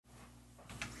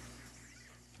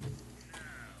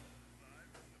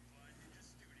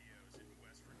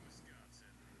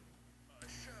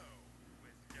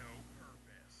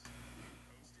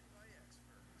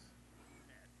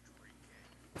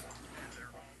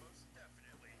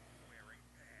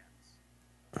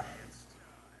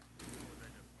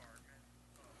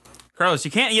Carlos,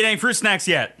 you can't eat any fruit snacks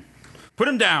yet. Put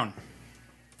them down.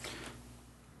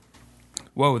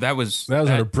 Whoa, that was an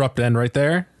abrupt end right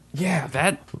there. Yeah,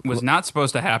 that was not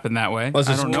supposed to happen that way. Let's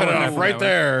just cut it off right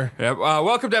there. Yep.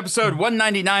 Welcome to episode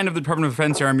 199 of the Department of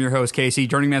Defense. I'm your host, Casey.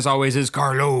 Joining me as always is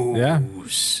Carlos. Yeah.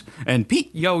 And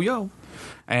Pete. Yo.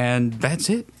 And that's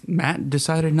it. Matt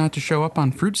decided not to show up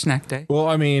on Fruit Snack Day. Well,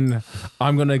 I mean,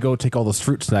 I'm going to go take all those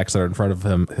fruit snacks that are in front of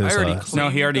him. No,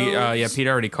 he already, Pete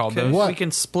already called those. What? We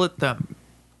can split them.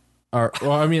 Well,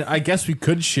 I mean, I guess we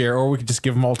could share, or we could just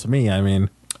give them all to me. I mean,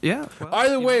 Yeah. Well,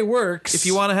 either way works. if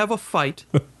you want to have a fight,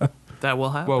 that will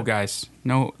happen. Whoa, guys!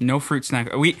 No fruit snack.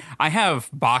 I have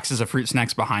boxes of fruit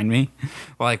snacks behind me.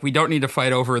 Like, we don't need to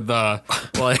fight over the.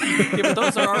 Like, Yeah, but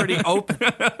those are already open.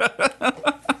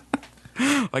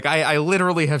 like I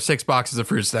literally have 6 boxes of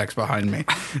fruit snacks behind me.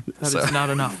 That is not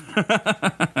enough.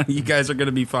 You guys are going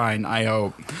to be fine, I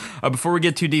hope. Before we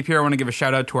get too deep here, I want to give a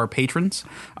shout out to our patrons.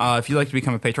 If you'd like to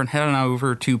become a patron, head on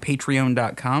over to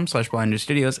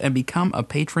patreon.com/blindnewstudios and become a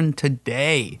patron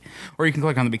today. Or you can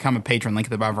click on the Become a Patron link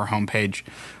at the bottom of our homepage.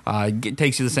 It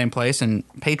takes you to the same place, and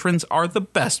patrons are the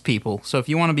best people. So if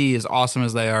you want to be as awesome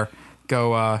as they are,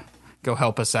 go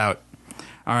help us out.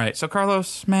 All right, so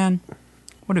Carlos, man,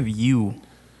 what have you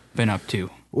been up to?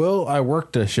 Well, I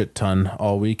worked a shit ton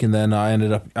all week, and then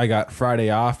I got Friday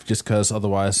off just because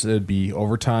otherwise it'd be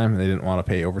overtime. They didn't want to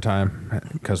pay overtime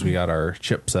because we got our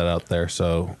chip set out there.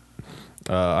 So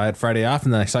I had Friday off,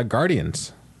 and then I saw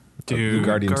Guardians. Dude, the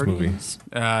Guardians movie.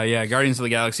 Yeah, Guardians of the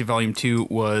Galaxy Volume 2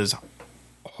 was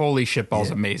holy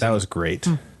shitballs amazing. That was great.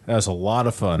 That was a lot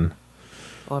of fun.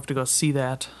 I'll have to go see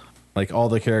that. Like, all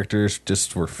the characters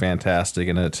just were fantastic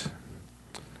in it.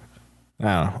 I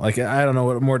don't know. Like, I don't know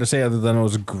what more to say other than it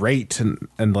was great,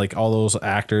 and like all those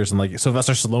actors, and like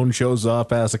Sylvester Stallone shows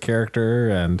up as a character,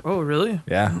 and Oh, really?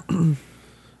 yeah,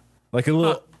 like a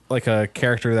little like a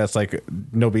character that's like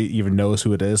nobody even knows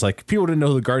who it is. Like, people didn't know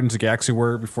who the Guardians of the Galaxy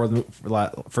were before the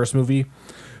first movie.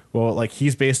 Well, like,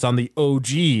 he's based on the OG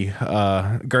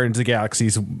Guardians of the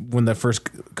Galaxies when the first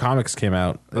comics came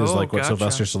out. It was like what gotcha.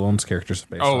 Sylvester Stallone's character's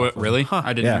based Oh, off of. really?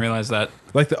 I didn't Yeah. realize that.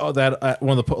 Like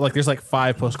one of the like, there's like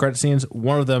 5 post-credit scenes.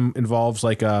 One of them involves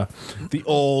like the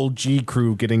old G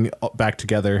crew getting back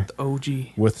together OG.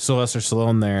 with Sylvester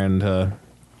Stallone there, and I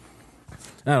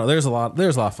don't know. There's a lot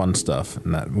of fun stuff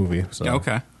in that movie. So.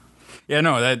 Okay. Yeah,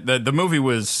 no, the movie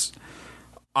was.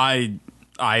 I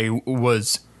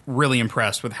was really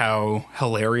impressed with how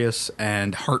hilarious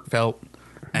and heartfelt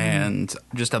and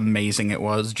just amazing it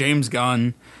was. James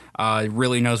Gunn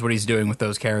really knows what he's doing with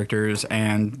those characters,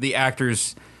 and the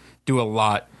actors do a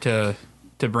lot to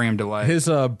bring him to life. His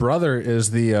brother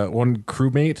is the one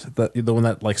crewmate, the one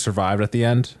that like survived at the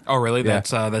end. Oh, really? Yeah.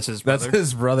 That's his brother? That's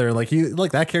his brother. Like,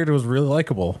 that character was really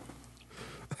likable.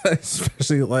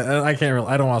 Especially, like, I don't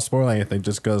want to spoil anything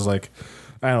just because, like,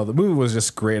 I don't know, the movie was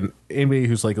just great. And anybody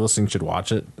who's like listening should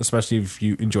watch it, especially if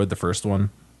you enjoyed the first one.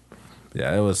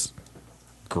 Yeah, it was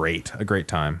great. A great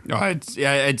time. Oh,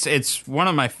 it's one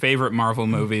of my favorite Marvel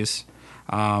movies.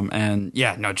 It's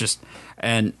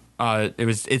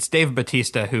Dave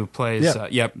Bautista who plays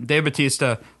Dave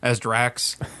Bautista as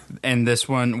Drax, and this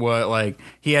one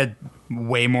he had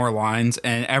way more lines,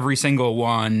 and every single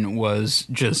one was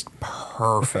just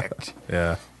perfect.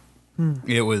 Yeah.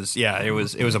 It was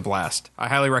a blast. I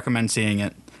highly recommend seeing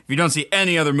it. If you don't see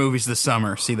any other movies this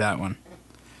summer, see that one.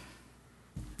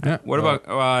 Yeah. What about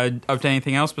up to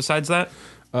anything else besides that?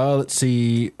 Let's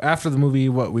see. After the movie,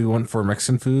 we went for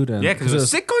Mexican food, and Yeah, because it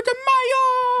was Cinco de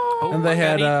Mayo. and they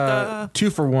had Margarita.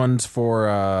 2-for-1s for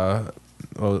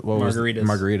what was Margaritas.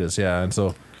 Margaritas, yeah. And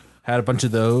so had a bunch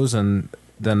of those, and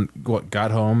then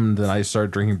got home, and then I started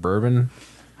drinking bourbon.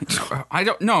 I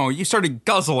don't know. You started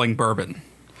guzzling bourbon.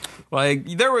 Like,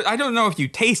 I don't know if you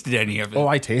tasted any of it. Oh,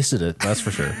 I tasted it. That's for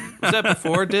sure. Was that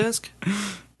before disc?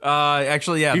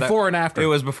 Actually, yeah. Before and after. It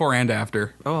was before and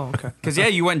after. Oh, okay. Because, yeah,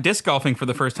 you went disc golfing for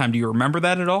the first time. Do you remember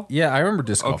that at all? Yeah, I remember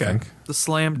disc golfing. Okay. The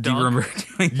slam dunk. Do you remember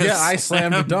doing Yeah, I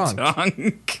slammed a dunk.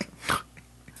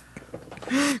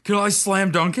 Can I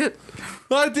slam dunk it?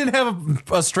 Well, I didn't have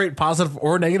a straight positive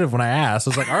or negative when I asked.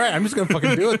 I was like, all right, I'm just going to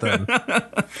fucking do it then.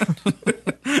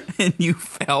 And you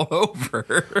fell over.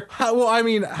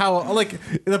 Like,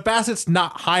 the basket's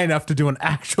not high enough to do an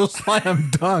actual slam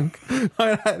dunk.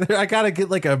 I got to get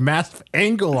like a massive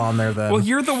angle on there then. Well,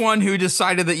 you're the one who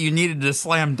decided that you needed to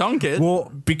slam dunk it.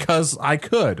 Well, because I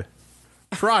could.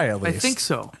 Try at I least. think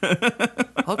so.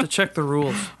 I'll have to check the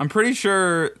rules. I'm pretty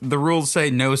sure the rules say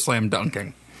no slam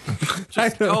dunking.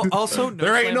 Also, no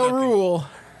There ain't slam no dunking. rule.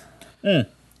 I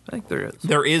think there is.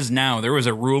 There is now. There was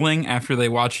a ruling after they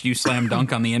watched you slam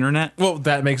dunk on the internet. Well,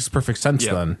 that makes perfect sense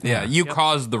then. Yeah, you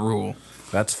caused the rule.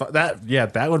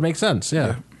 That would make sense.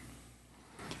 Yeah.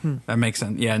 That makes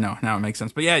sense. Yeah, no, now it makes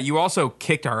sense. But yeah, you also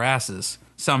kicked our asses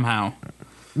somehow.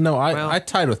 No, Well- I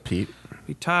tied with Pete.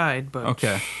 We tied, but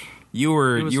Okay, you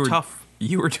were It was tough.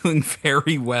 You were doing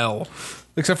very well.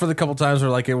 Except for the couple times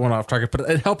where like it went off target, but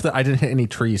it helped that I didn't hit any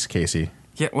trees, Casey.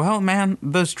 Yeah, well, man,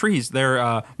 those trees,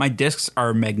 they're my discs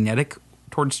are magnetic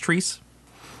towards trees.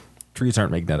 Trees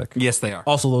aren't magnetic. Yes, they are.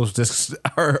 Also, those discs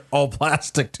are all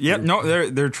plastic. Too. Yep, no,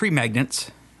 they're tree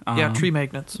magnets. yeah, tree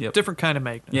magnets. yep. Different kind of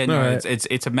magnet. Yeah, no, Alright.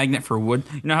 it's a magnet for wood.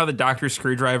 You know how the doctor's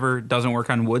screwdriver doesn't work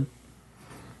on wood?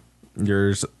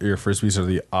 Your frisbees are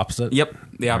the opposite. Yep,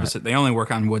 the opposite. They only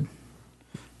work on wood.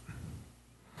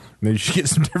 Maybe you should get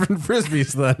some different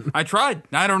frisbees then. I tried.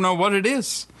 I don't know what it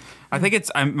is. I think it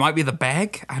might be the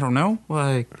bag. I don't know.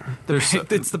 Like there's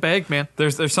It's the bag, man.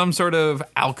 there's some sort of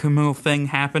alchemical thing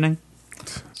happening.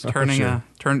 It's turning sure.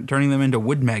 turning them into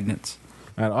wood magnets.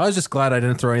 And I was just glad I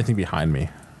didn't throw anything behind me.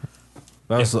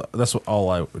 That's what all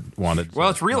I wanted. Well,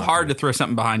 it's real hard to throw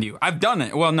something behind you. I've done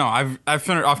it. Well, no, I've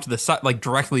thrown it off to the side, like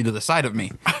directly to the side of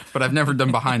me, but I've never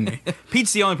done behind me.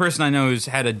 Pete's the only person I know who's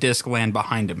had a disc land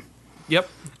behind him. Yep.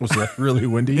 Was that really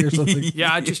windy or something?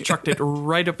 Yeah, I just chucked it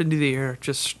right up into the air,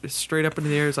 just as straight up into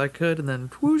the air as I could, and then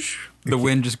whoosh, The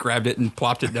wind just grabbed it and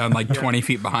plopped it down like 20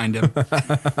 feet behind him.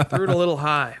 threw it a little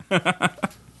high.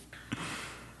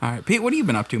 All right, Pete, what have you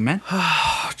been up to, man?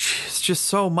 It's just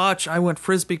so much. I went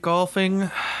frisbee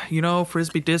golfing,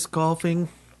 frisbee disc golfing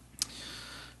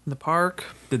in the park.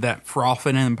 Did that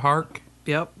frothing in the park?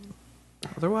 Yep.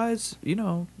 Otherwise,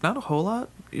 not a whole lot.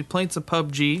 You playing some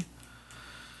PUBG.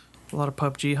 A lot of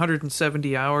PUBG.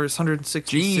 170 hours,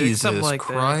 166, Jesus something like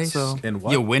Christ. that. So And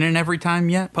what? You winning every time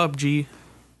yet? PUBG.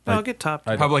 No, I'll get top.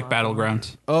 Public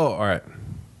Battlegrounds. Oh, all right.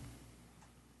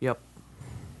 Yep.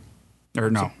 Or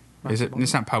no. Is it?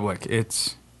 It's not public.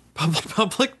 It's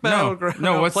Public Battleground.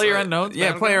 No, what's Player Unknown's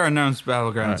Yeah, Battlegrounds? Player Unknown's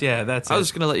Battlegrounds. Right. Yeah, that's I it. was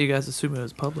just gonna let you guys assume it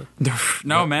was public.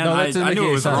 No, man, No, I that didn't knew make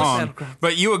it was any sense. wrong. Battlegrounds.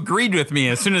 But you agreed with me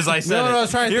as soon as I said No, it. I was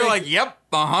trying to You're think- like, yep,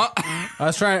 uh-huh. I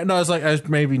was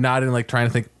maybe nodding, like trying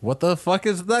to think, what the fuck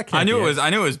is that? Can't I knew be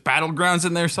it was Battlegrounds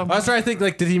in there I somewhere. was trying to think,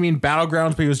 like, did he mean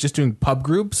battlegrounds, but he was just doing pub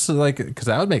groups? So, like, because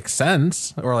that would make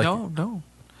sense. Or like, No.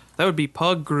 That would be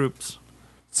pug groups.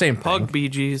 same thing. Pug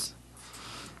BGs.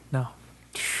 No.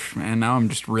 Man, now I'm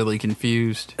just really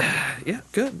confused. Yeah,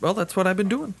 good. Well, that's what I've been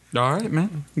doing. All right,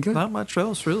 man. Good. Not much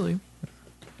else, really.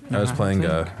 I was playing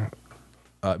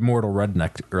Mortal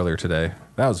Redneck earlier today.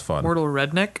 That was fun. Mortal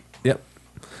Redneck. Yep.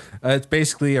 It's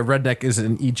basically a redneck is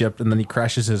in Egypt, and then he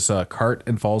crashes his cart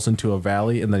and falls into a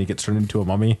valley, and then he gets turned into a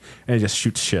mummy, and he just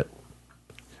shoots shit.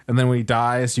 And then when he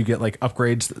dies, you get like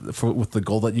upgrades with the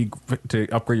gold that you to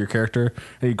upgrade your character,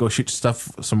 and you go shoot stuff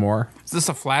some more. Is this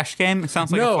a Flash game? It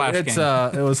sounds like a No, Flash it's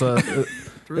game. it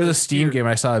was a Steam game.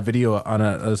 I saw a video on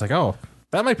it. I was like, oh,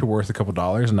 that might be worth a couple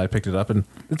dollars, and I picked it up, and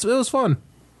it was fun.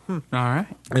 All right.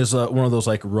 It's one of those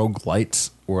like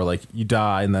roguelites where like you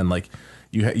die and then like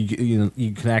you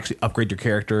can actually upgrade your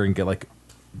character and get like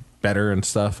better and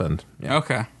stuff, and yeah,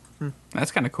 Okay.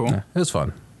 That's kind of cool. it was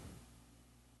fun.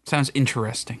 Sounds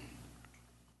interesting.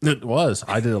 It was.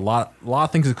 I did a lot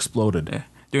of things exploded. Yeah.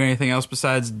 Do anything else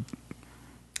besides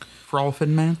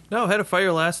frothing, man? No, had a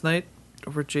fire last night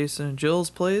over at Jason and Jill's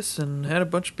place and had a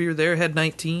bunch of beer there. Had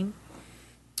 19.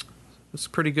 It was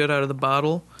pretty good out of the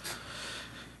bottle.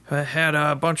 I had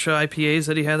a bunch of IPAs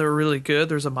that he had that were really good.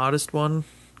 There's a Modest one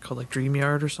called like Dream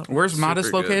Yard or something. Where's Super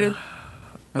Modest good. located?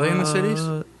 Are they in the cities?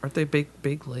 Aren't they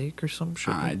Big Lake or some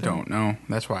shit? I like that? don't know.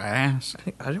 That's why I asked.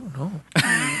 I don't know.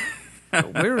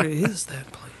 Where is that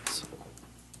place?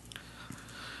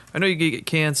 I know you can get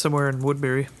cans somewhere in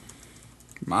Woodbury.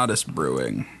 Modest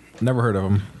Brewing. Never heard of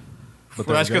them. But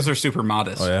Well, that's they're because good. they're super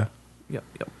modest. Oh yeah. Yep.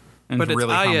 And But it's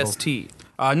really humble. IST.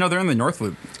 No, they're in the North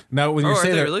Loop. Now when you Oh, say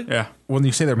are they they're really? Yeah. when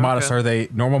you say they're modest, Okay. are they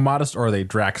normal modest or are they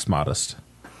Drax modest?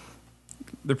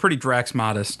 They're pretty Drax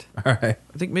modest. All right.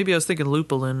 I think maybe I was thinking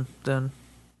Lupulin then.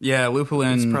 Yeah,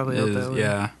 Lupulin It's probably out is, that way.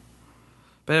 yeah.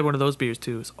 But I had one of those beers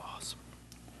too. It was awesome.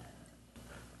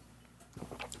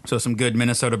 So some good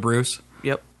Minnesota brews.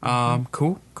 Yep.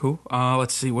 Cool.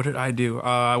 Let's see. What did I do?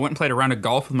 I went and played a round of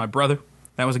golf with my brother.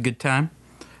 That was a good time.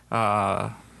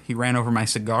 He ran over my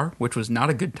cigar, which was not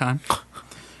a good time.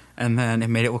 And then it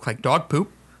made it look like dog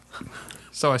poop.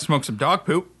 So I smoked some dog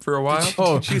poop for a while.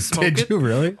 Oh, Did you smoke did it? you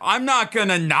really? I'm not going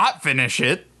to not finish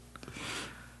it.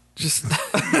 Just So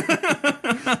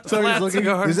Flat he's looking,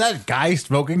 cigar. is that guy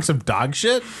smoking some dog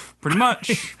shit? Pretty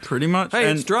much. Pretty much. Hey,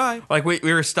 it's dry. Like, we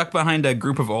were stuck behind a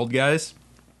group of old guys.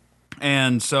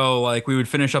 And so, like, we would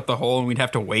finish up the hole and we'd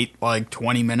have to wait, like,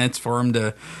 20 minutes for him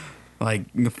to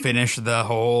like finish the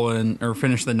hole or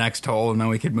finish the next hole, and then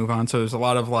we could move on. So there's a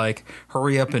lot of like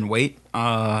hurry up and wait,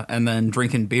 and then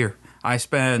drinking beer. I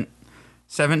spent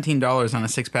 $17 on a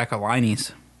 6-pack of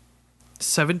Liney's.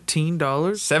 $17?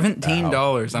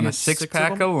 $17 on a get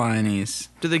 6-pack of of Liney's.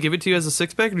 Did they give it to you as a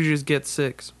 6-pack, or did you just get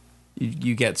 6?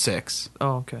 You get 6.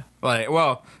 Oh, okay. Like,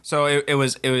 well, so it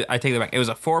was. I take it back. It was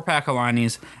a 4-pack of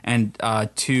Liney's and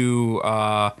 2.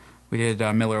 We did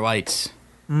Miller Lights.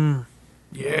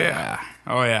 Yeah.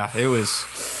 Oh yeah. It was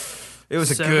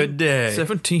a good day.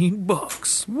 $17.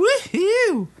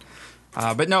 Woohoo!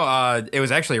 But no, it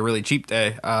was actually a really cheap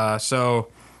day. So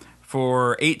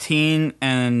for 18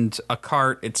 and a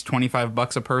cart, it's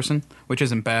 $25 a person, which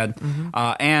isn't bad.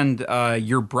 And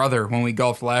your brother, when we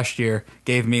golfed last year,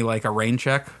 gave me like a rain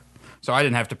check, so I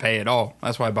didn't have to pay at all.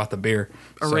 That's why I bought the beer.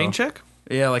 A rain check?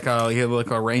 Yeah, like he had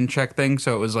like a rain check thing,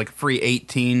 so it was like free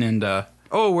 18 and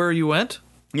Oh, where you went?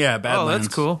 yeah, Badlands. Oh,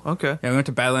 that's cool. Okay. Yeah, we went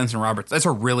to Badlands and Roberts. That's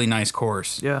a really nice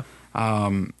course. Yeah.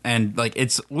 And like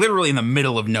it's literally in the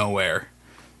middle of nowhere.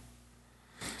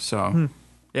 So,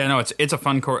 yeah, no, it's a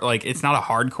fun course. Like it's not a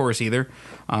hard course either.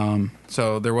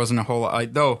 So there wasn't a whole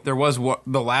lot. Though there was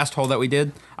the last hole that we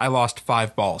did. I lost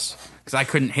 5 balls because I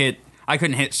couldn't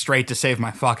hit straight to save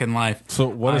my fucking life. So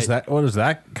what does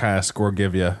that kind of score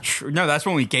give you? No, that's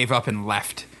when we gave up and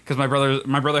left. Because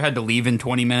my brother had to leave in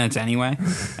 20 minutes anyway,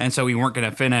 and so we weren't going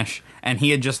to finish. And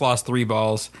he had just lost 3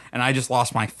 balls, and I just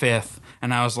lost my 5th.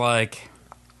 And I was like,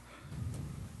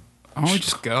 "Why don't we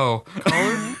just go? Call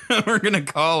her? We're gonna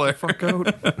call her. Fuck out.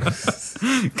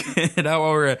 Get out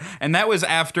while we're at." And that was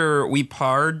after we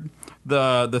parred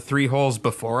the 3 holes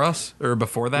before us or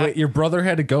before that. Wait, your brother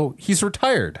had to go. He's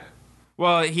retired.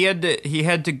 Well, he had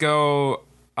to go.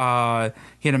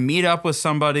 He had to meet up with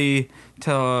somebody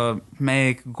to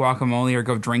make guacamole or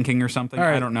go drinking or something. All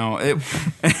right. I don't know.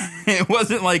 It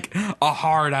wasn't like a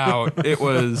hard out. It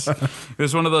was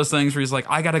one of those things where he's like,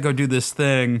 I got to go do this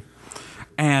thing,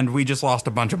 and we just lost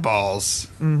a bunch of balls.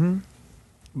 Mm-hmm.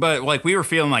 But like we were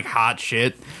feeling like hot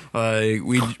shit.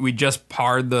 We just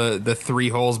parred the 3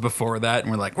 holes before that,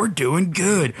 and we're like, we're doing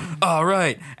good. All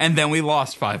right, and then we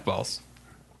lost 5 balls,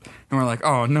 and we're like,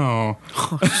 oh no.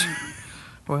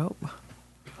 Well,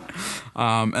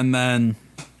 And then,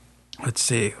 let's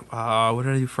see, what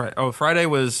did I do Friday? Oh, Friday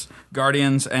was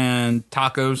Guardians and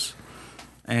tacos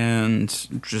and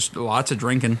just lots of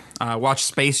drinking. Watched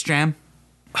Space Jam.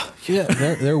 Yeah,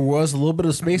 there was a little bit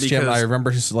of Space Jam. Because I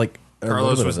remember just like a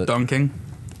Carlos little bit was of it. dunking.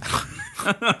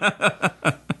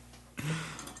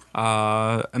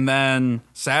 And then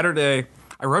Saturday,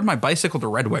 I rode my bicycle to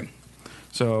Red Wing.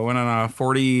 So I went on a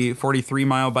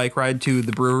 43-mile bike ride to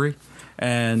the brewery.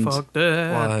 And fuck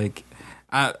that. like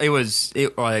it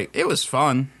was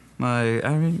fun. Like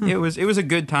I mean, it was a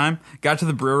good time. Got to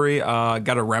the brewery,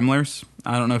 got a Remlers.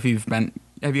 I don't know if you've been.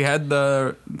 Have you had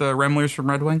the Remlers from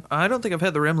Red Wing? I don't think I've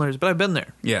had the Remlers, but I've been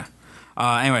there. Yeah.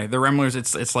 Anyway, the Remlers,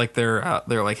 it's like their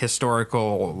like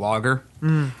historical lager.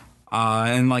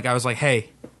 And like I was like,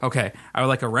 hey, okay, I would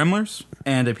like a Remlers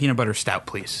and a peanut butter stout,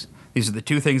 please. These are the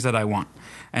 2 things that I want.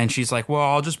 And she's like, well,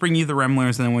 I'll just bring you the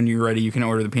Remlers, and then when you're ready, you can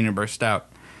order the peanut butter stout.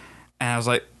 And I was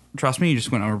like, trust me, you just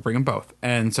went over and bring them both.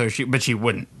 And so she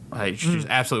wouldn't. Like, she just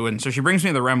absolutely wouldn't. So she brings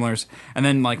me the Remlers, and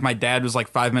then like my dad was like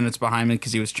 5 minutes behind me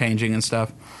because he was changing and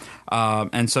stuff.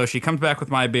 And so she comes back with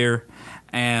my beer,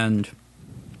 and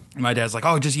my dad's like,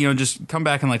 oh, just come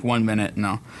back in like 1 minute.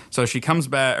 No. So she comes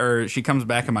back,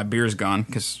 and my beer's gone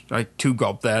because I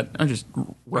 2-gulped that. I just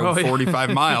rode 45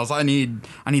 miles. I need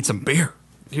some beer.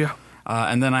 Yeah.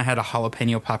 And then I had a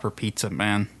jalapeno popper pizza,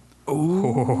 man.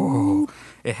 Ooh.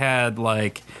 It had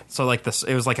like this.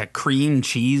 It was like a cream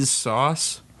cheese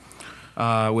sauce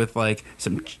with like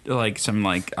some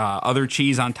other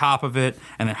cheese on top of it,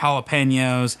 and then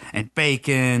jalapenos and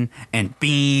bacon and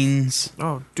beans.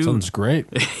 Oh, dude. Sounds great.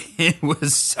 It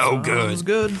was so good. It was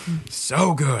good.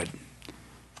 So good.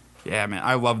 Yeah, man,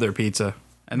 I love their pizza.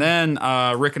 And then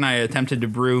Rick and I attempted to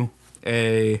brew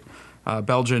a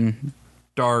Belgian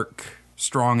dark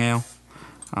strong ale.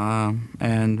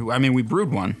 And I mean, we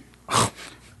brewed one.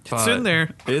 It's in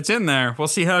there. It's in there. We'll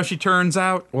see how she turns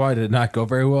out. Why did it not go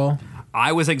very well?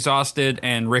 I was exhausted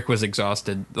and Rick was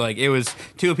exhausted. Like, it was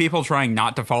 2 people trying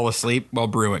not to fall asleep while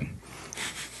brewing.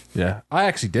 Yeah, I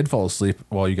actually did fall asleep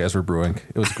while you guys were brewing.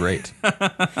 It was great.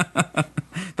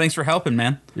 Thanks for helping,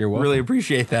 man. You're welcome. Really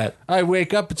appreciate that. I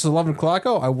wake up, it's 11 o'clock.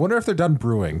 Oh, I wonder if they're done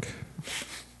brewing.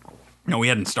 No, we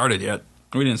hadn't started yet.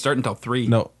 We didn't start until 3.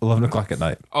 No, 11 o'clock at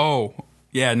night. Oh,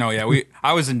 yeah, no, yeah.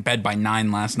 I was in bed by 9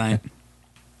 last night.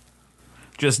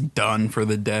 Just done for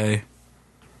the day.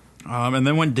 And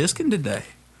then went discing today.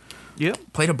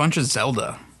 Yep. Played a bunch of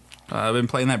Zelda. I've been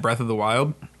playing that Breath of the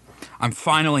Wild. I'm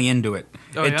finally into it.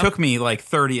 Oh, It yeah? took me like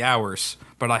 30 hours,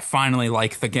 but I finally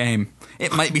like the game.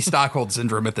 It might be Stockholm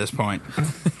Syndrome at this point.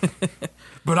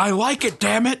 But I like it,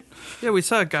 damn it. Yeah, we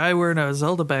saw a guy wearing a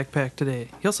Zelda backpack today.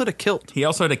 He also had a kilt. He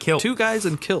also had a kilt. 2 guys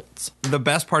in kilts. The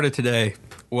best part of today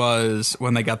was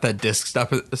when they got that disc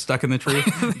stuck in the tree.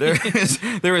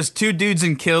 There was 2 dudes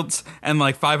in kilts and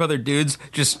like 5 other dudes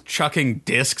just chucking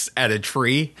discs at a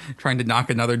tree, trying to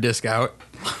knock another disc out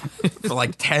for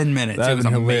like 10 minutes. That It would was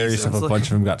be hilarious amazing. if a bunch of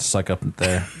them got stuck up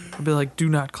there. I'd be like, do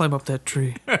not climb up that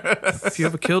tree. If you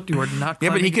have a kilt, you are not Yeah,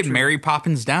 climbing but he the could tree. Mary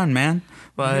Poppins down, man.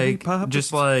 Mary Like Poppins.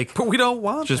 just like But we don't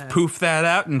want just that. poof that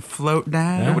out and float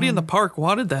down. Nobody in the park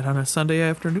wanted that on a Sunday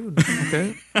afternoon,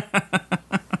 okay?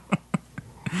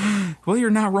 Well,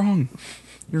 you're not wrong.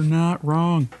 You're not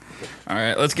wrong. All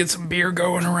right, let's get some beer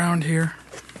going around here.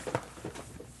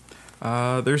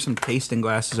 There's some tasting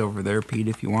glasses over there, Pete,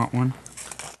 if you want one.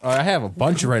 I have a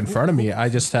bunch right in front of me. I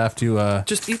just have to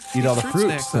Just eat eat all the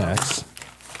fruit snacks. snacks.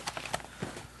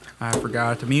 I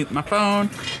forgot to mute my phone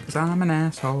because I'm an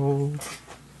asshole.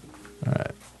 All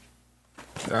right.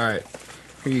 All right,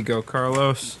 here you go,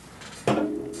 Carlos.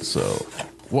 So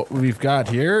what we've got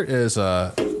here is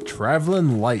a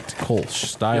Traveling Light Kolsch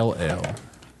style ale.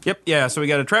 Yep, yeah, so we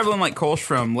got a Traveling Light Kolsch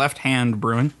from Left Hand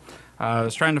Brewing. I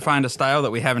was trying to find a style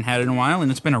that we haven't had in a while,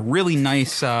 and it's been a really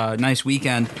nice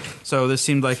weekend. So this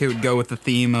seemed like it would go with the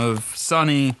theme of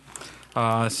sunny,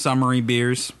 summery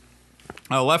beers.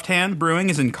 Left Hand Brewing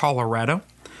is in Colorado.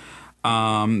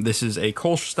 This is a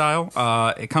Kolsch style.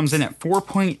 It comes in at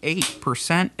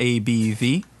 4.8%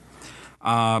 ABV.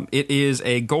 It is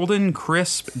a golden,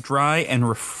 crisp, dry, and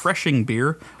refreshing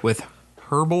beer with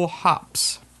herbal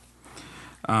hops.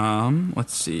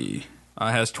 Let's see.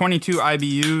 It has 22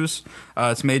 IBUs.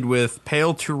 It's made with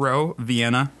Pale Tureau,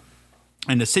 Vienna,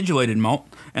 and acidulated malt.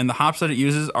 And the hops that it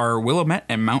uses are Willamette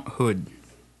and Mount Hood.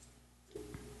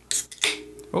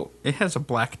 Oh, it has a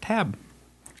black tab.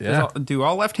 Yeah. Do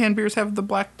all left-hand beers have the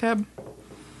black tab?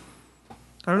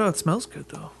 I don't know. It smells good,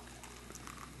 though.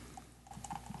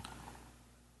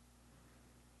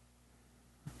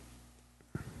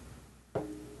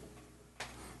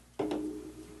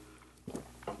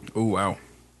 Oh wow!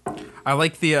 I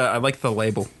like the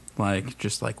label, like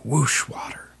just like whoosh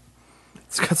water,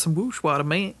 It's got some whoosh water,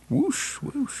 man. whoosh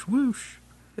whoosh whoosh.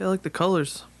 Yeah, I like the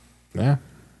colors. Yeah.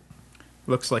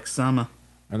 Looks like summer.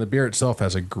 And the beer itself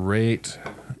has a great.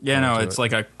 Yeah, no, to it's it.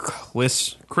 like a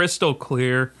crystal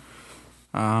clear,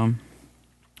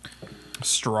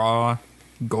 straw,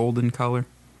 golden color.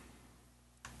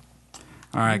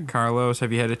 All right, Carlos,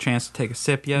 have you had a chance to take a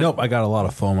sip yet? Nope, I got a lot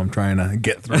of foam I'm trying to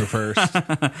get through first. All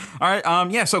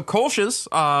right, yeah. So Kolsch's,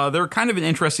 they're kind of an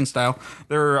interesting style.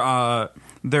 They're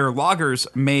lagers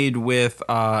made with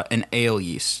an ale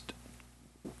yeast,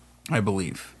 I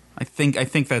believe. I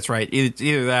think that's right. It's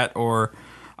either that or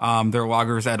they're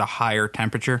lagers at a higher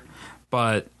temperature.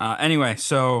 But anyway,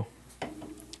 so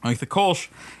like the Kolsch,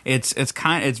 it's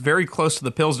very close to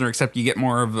the Pilsner, except you get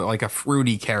more of like a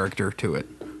fruity character to it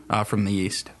from the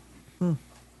yeast.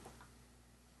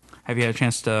 Have you had a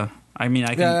chance to? I mean,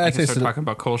 I can start tasted it. talking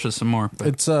about Kolsch's some more. But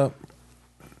It's no,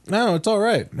 it's all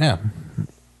right. Yeah.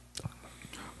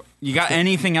 you got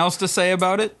anything else to say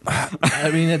about it? I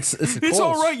mean, it's a It's Kolsch.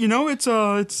 all right, you know. It's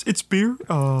beer.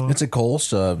 It's a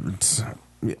Kolsch.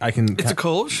 I can. It's a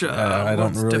Kolsch. I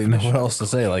don't what's really know definition? what else to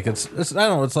say. Like it's I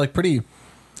don't know. It's like pretty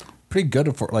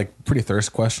good for like pretty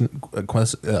thirst question.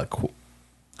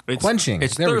 It's, Quenching.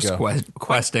 It's There we thirst go.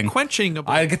 questing. Quenching.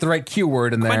 I get the right Q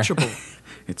word in there. Quenchable.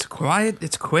 It's quiet.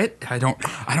 It's quit. I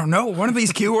don't know. One of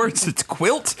these keywords. It's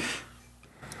quilt.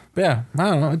 But yeah, I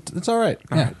don't know. It's all right.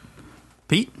 Yeah.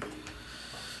 Pete.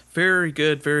 Very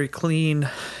good. Very clean.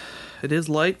 It is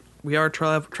light. We are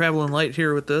traveling light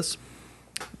here with this.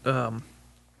 No,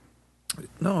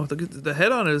 the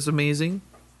head on it is amazing.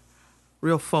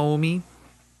 Real foamy.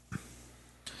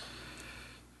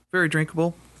 Very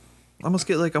drinkable. Almost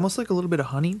like a little bit of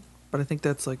honey, but I think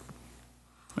that's like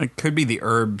It could be the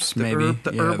herbs, maybe.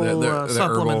 the herbal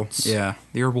supplements. Yeah,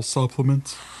 the herbal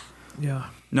supplements. yeah.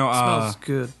 No, Smells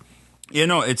good. you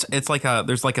know, it's like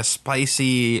there's like a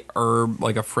spicy herb,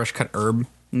 like a fresh cut herb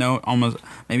note, almost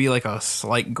maybe like a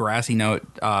slight grassy note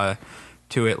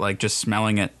to it, like just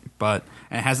smelling it. But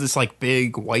it has this like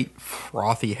big white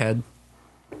frothy head.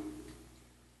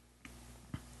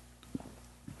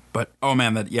 But oh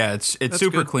man, it's That's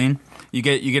super good. clean. You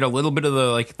get a little bit of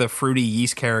the fruity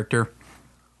yeast character,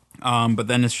 but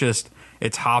then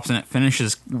it's hops and it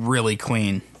finishes really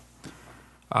clean.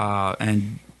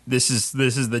 And this is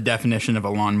the definition of a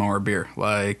lawnmower beer.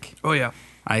 Like Oh yeah.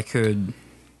 I could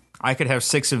have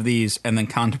 6 of these and then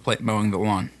contemplate mowing the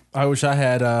lawn. I wish I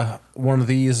had one of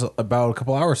these about a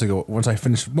couple hours ago once I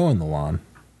finished mowing the lawn.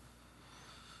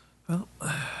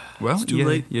 Well, too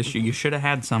late. You should have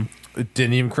had some. It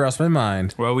didn't even cross my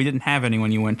mind. Well, we didn't have any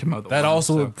when you went to mow the That lawn,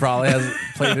 also so probably has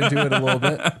played into it a little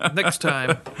bit. Next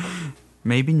time.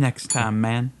 maybe next time,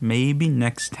 man. Maybe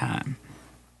next time.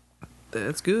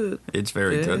 That's good. It's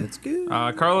very good. It's good.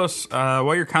 Carlos,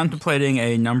 while you're contemplating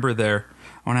a number there,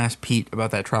 I want to ask Pete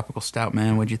about that tropical stout,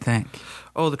 man. What'd you think?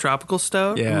 Oh, the tropical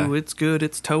stout? Yeah. Ooh, it's good.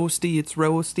 It's toasty. It's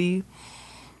roasty.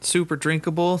 Super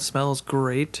drinkable. Smells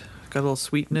great. Got a little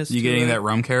sweetness. You to getting it. that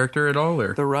rum character at all,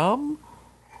 or The rum?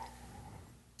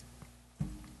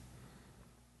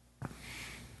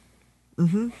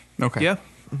 okay? Yeah.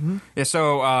 Yeah,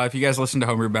 so if you guys listened to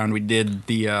Homebrew Bound, we did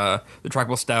the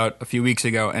tropical stout a few weeks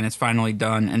ago, and it's finally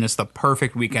done, and it's the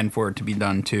perfect weekend for it to be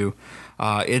done too.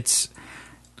 It's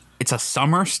a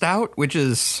summer stout, which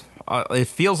is it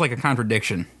feels like a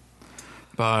contradiction,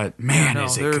 but man, No,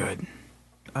 is it they're- good.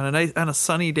 On a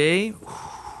sunny day,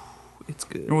 it's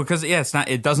good. Well, because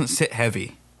it doesn't sit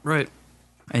heavy, Right.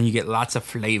 and you get lots of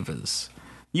flavors.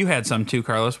 You had some too,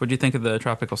 Carlos. What'd you think of the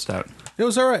tropical stout? It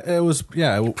was all right. It was,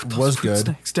 yeah, it was Fruit good.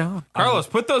 Snacks down. Carlos,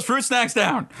 put those fruit snacks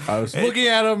down. I was looking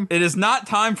at him. It is not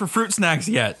time for fruit snacks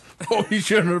yet. Oh, you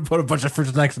shouldn't have put a bunch of fruit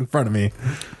snacks in front of me.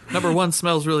 Number one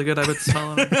smells really good. I've been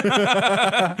smelling it.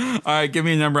 All right, give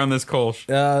me a number on this Kolsch.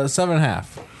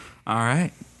 7.5. All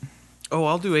right. Oh,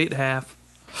 I'll do 8.5.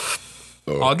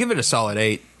 I'll give it a solid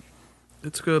 8.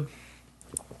 It's good.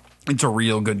 It's a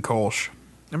real good Kolsch.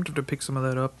 I'm going to have to pick some of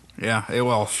that up. Yeah,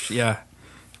 yeah.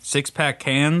 6-pack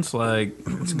cans, like,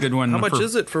 it's a good one. How much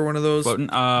is it for one of those? Floating?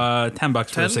 $10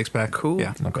 for a 6-pack. Cool.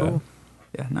 Yeah, Not Cool. bad.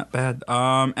 yeah, not bad.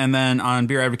 And then on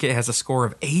Beer Advocate, it has a score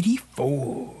of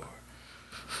 84.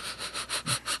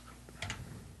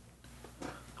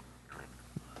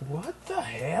 What the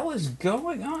hell is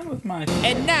going on with my...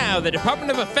 And now the Department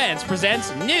of Defense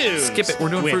presents news. Skip it, we're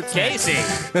doing with fruit snacks.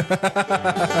 Casey.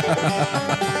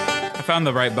 I found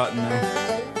the right button,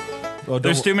 though. Well,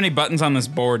 There's too many buttons on this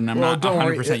board, and I'm not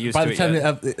 100% used By to the it time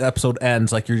yet. the episode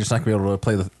ends, like you're just not gonna be able to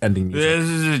play the ending music. This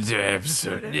is an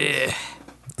episode. Yeah.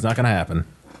 It's not gonna happen.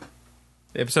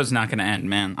 The episode's not going to end,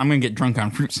 man. I'm going to get drunk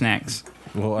on fruit snacks.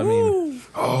 Well, I mean,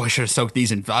 Oh, I should have soaked these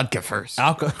in vodka first.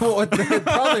 alcohol. Well, they'd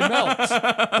probably melt.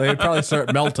 They'd probably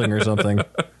start melting or something.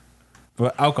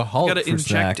 But alcoholic Got to fruit inject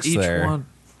snacks each there, one.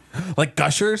 like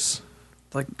Gushers.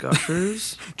 Like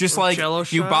Gushers. Just or like Jell-O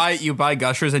you shots. buy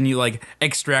Gushers and you like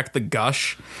extract the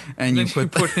gush and you Then you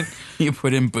put put in- you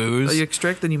put in booze. You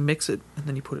extract, then you mix it, and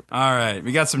then you put it back. All right,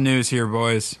 we got some news here,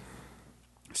 boys.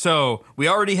 So we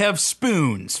already have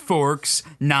spoons, forks,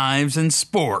 knives, and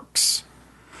sporks.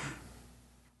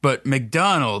 But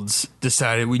McDonald's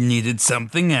decided we needed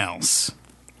something else.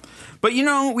 But you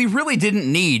know, we really didn't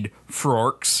need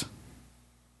forks.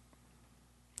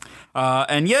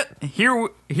 And yet,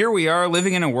 here we are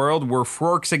living in a world where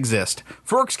forks exist.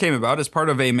 Forks came about as part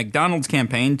of a McDonald's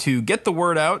campaign to get the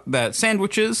word out that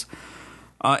sandwiches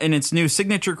in its new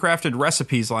signature crafted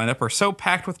recipes lineup are so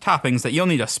packed with toppings that you'll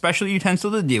need a special utensil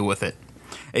to deal with it.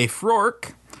 A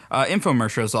fork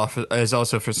infomercial is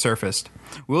also surfaced.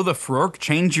 Will the fork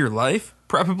change your life?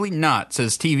 Probably not,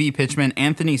 says TV pitchman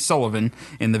Anthony Sullivan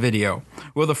in the video.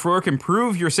 Will the fork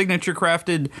improve your signature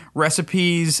crafted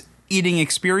recipes eating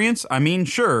experience? I mean,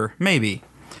 sure, maybe.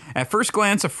 At first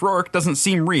glance, a fork doesn't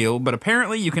seem real, but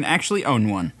apparently you can actually own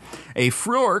one. A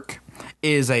fork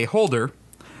is a holder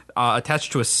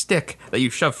attached to a stick that you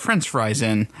shove French fries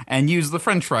in and use the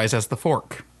French fries as the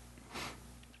fork.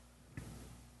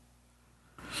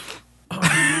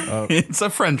 It's a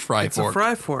French fry It's fork. a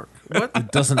fry fork.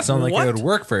 What? Doesn't sound like What? it would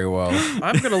work very well.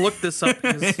 I'm going to look this up.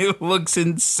 'Cause It looks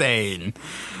insane.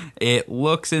 It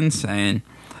looks insane.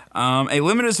 A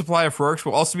limited supply of forks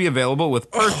will also be available with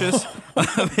purchase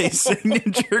of a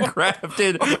signature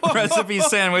crafted recipe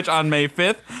sandwich on May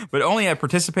 5th, but only at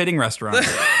participating restaurants.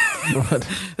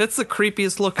 that's the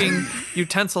creepiest looking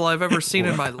utensil I've ever seen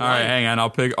in my life. All right, hang on. I'll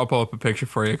pull up a picture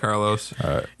for you, Carlos.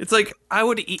 It's like I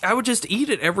would just eat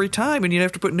it every time, and you'd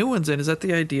have to put new ones in. Is that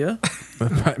the idea?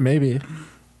 Maybe.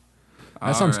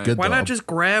 That sounds right. good. Why though. not just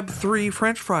grab 3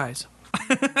 French fries?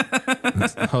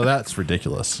 Oh, that's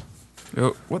ridiculous.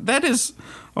 Oh, what that is?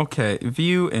 Okay,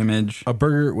 view image. A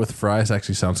burger with fries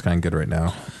actually sounds kind of good right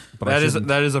now. But I shouldn't-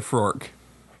 That is a fork.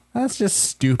 That's just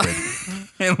stupid.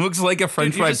 It looks like a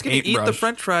French Dude, you're fry just gonna eat the paintbrush.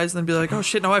 French fries and then be like, oh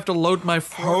shit, now I have to load my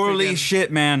fork Holy again.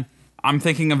 shit, man. I'm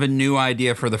thinking of a new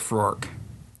idea for the fork.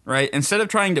 Right? Instead of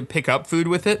trying to pick up food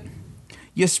with it,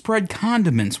 you spread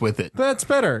condiments with it. That's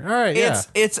better. All right, yeah.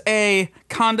 It's a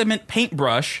condiment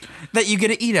paintbrush that you get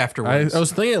to eat I afterwards.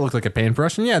 was thinking it looked like a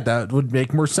paintbrush, and yeah, that would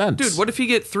make more sense. Dude, what if you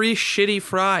get 3 shitty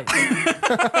fries?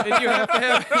 And you have to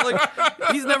have,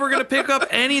 like, he's never going to pick up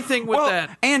anything with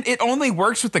that. And it only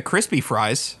works with the crispy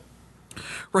fries.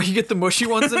 Where you get the mushy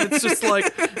ones and it's just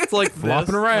like, it's like flopping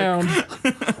this. around?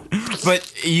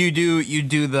 But you do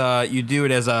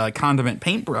it as a condiment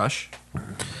paintbrush.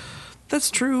 That's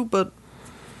true, but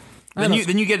Then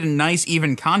you get a nice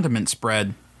even condiment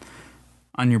spread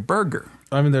on your burger.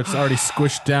 I mean, it's already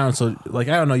squished down, so like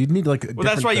I don't know. You'd need like. Well,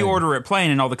 that's why you order it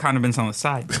plain and all the condiments on the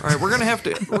side. all right, we're gonna have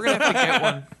to get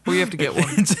one. We have to get one.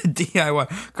 It's a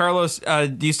DIY. Carlos,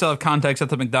 do you still have contacts at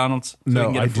the McDonald's? So we No,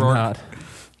 can get a I do fork? not.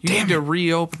 You need to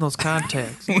reopen those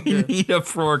contacts. We need a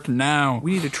fork now.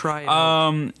 We need to try it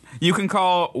out. You can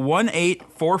call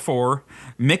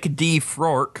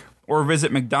 1-844-McD-FRORK or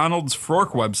visit McDonald's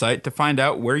Fork website to find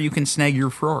out where you can snag your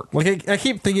fork. Like I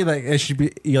keep thinking like it should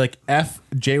be like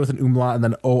FJ with an umlaut and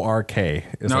then ORK.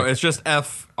 No, it's just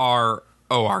FRORK.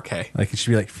 like it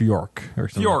should be like Fjork or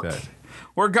something Fjork. like that.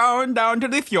 We're going down to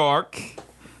the Fjork.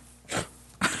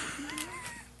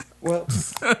 Well,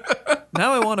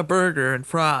 now I want a burger and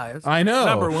fries. I know.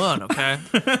 Number 1, okay?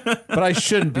 But I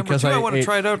shouldn't Number because 2, I I want to ate-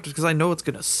 try it out just because I know it's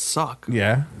going to suck.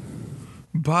 Yeah.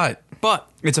 But But,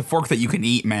 it's a fork that you can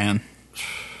eat, man.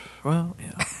 well,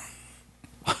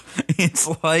 yeah. It's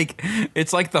like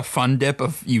the Fun Dip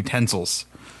of utensils.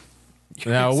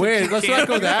 Now wait, let's not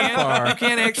go that You far.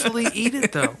 can't actually eat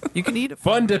it, though. You can eat it.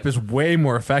 Fun Dip is way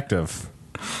more effective,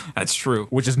 That's true.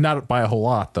 which is not by a whole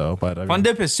lot though. But I mean, Fun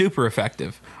Dip is super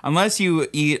effective. Unless you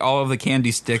eat all of the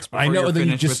candy sticks before I know, you're then you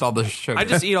finished just- with all the sugar. I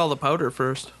just eat all the powder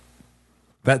first.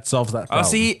 that solves that problem.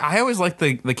 See, I always like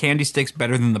the candy sticks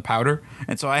better than the powder,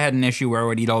 and so I had an issue where I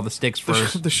would eat all the sticks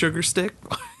first. The sugar stick.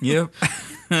 Yep.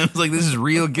 I was like, this is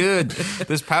real good.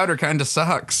 This powder kind of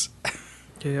sucks.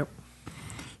 Yep.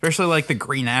 Especially like the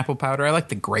green apple powder. I like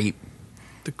the grape.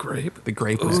 The grape. The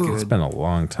grape was It's good. been a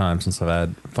long time since I've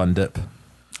had Fun Dip.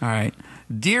 All right.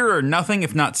 Deer are nothing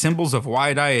if not symbols of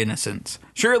wide-eye innocence.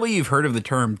 Surely you've heard of the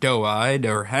term doe-eyed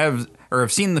or have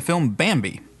seen the film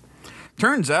Bambi.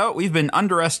 Turns out we've been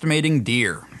underestimating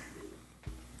deer.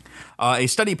 A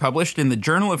study published in the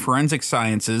Journal of Forensic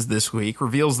Sciences this week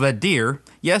reveals that deer,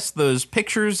 yes, those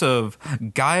pictures of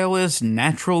guileless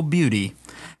natural beauty,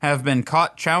 have been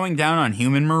caught chowing down on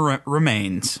human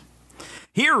remains.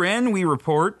 Herein we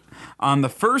report on the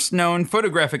first known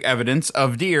photographic evidence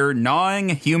of deer gnawing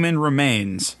human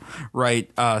remains, write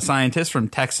scientists from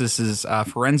Texas's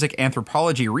Forensic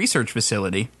Anthropology Research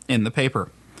Facility in the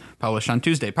paper. Published on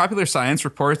Tuesday. Popular Science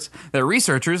reports that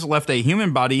researchers left a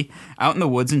human body out in the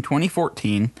woods in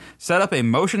 2014, set up a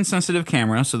motion-sensitive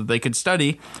camera so that they could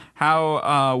study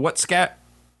how what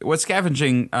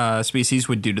scavenging species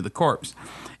would do to the corpse.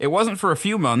 It wasn't for a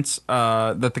few months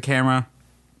that the camera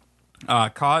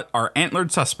caught our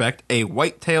antlered suspect, a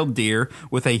white-tailed deer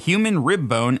with a human rib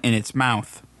bone in its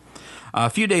mouth. A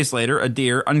few days later, a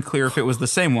deer, unclear if it was the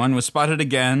same one, was spotted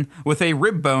again with a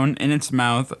rib bone in its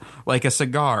mouth like a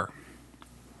cigar.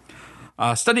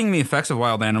 Studying the effects of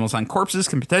wild animals on corpses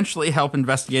can potentially help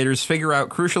investigators figure out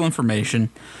crucial information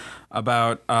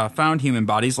about found human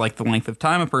bodies, like the length of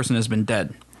time a person has been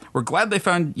dead. We're glad they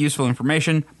found useful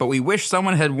information, but we wish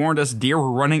someone had warned us deer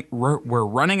were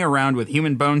running around with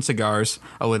human bone cigars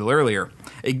a little earlier.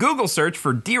 A Google search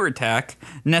for deer attack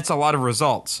nets a lot of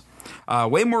results.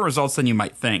 Way more results than you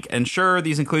might think. And sure,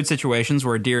 these include situations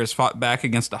where a deer has fought back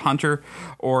against a hunter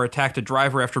or attacked a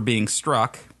driver after being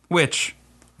struck, which,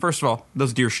 first of all,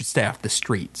 those deer should stay off the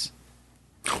streets.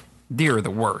 Deer are the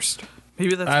worst.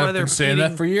 Maybe that's why I've they're been saying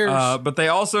that for years. But they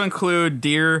also include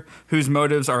deer whose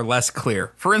motives are less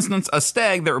clear. For instance, a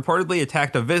stag that reportedly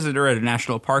attacked a visitor at a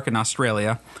national park in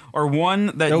Australia, or one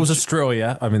that was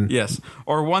Australia. I mean, yes,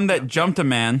 or one that jumped a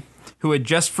man who had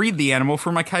just freed the animal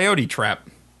from a coyote trap.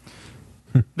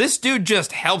 This dude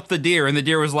just helped the deer, and the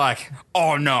deer was like,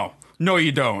 "Oh no,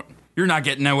 you don't. You're not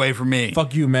getting away from me."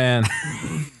 fuck you, man.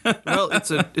 Well,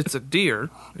 it's a deer.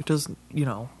 It doesn't,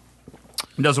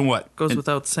 It doesn't what? goes It-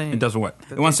 without saying. It doesn't what?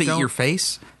 That It wants to they eat your don't-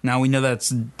 face? Now we know that's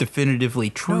definitively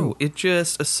true. No, it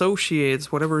just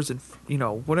associates whatever's in,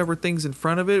 whatever thing's in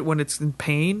front of it when it's in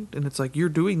pain, and it's like, you're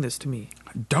doing this to me.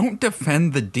 Don't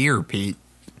defend the deer, Pete.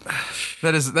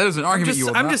 That is an argument you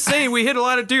will I'm not- just saying, we hit a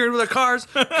lot of deer with our cars,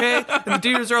 okay? And the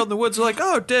deers are out in the woods, like,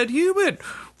 oh, dead human.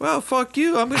 Well, fuck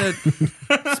you. I'm going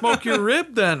to smoke your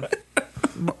rib then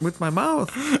with my mouth.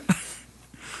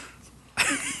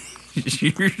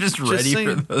 You're just ready for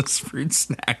saying. those fruit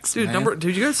snacks, Dude, man.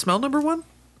 did you guys smell number 1?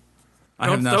 I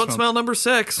have not Don't smelled- smell number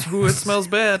 6. Ooh, it smells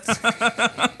bad.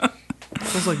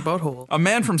 Feels like butthole. A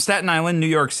man from Staten Island, New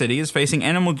York City, is facing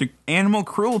animal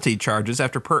cruelty charges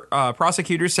after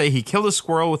prosecutors say he killed a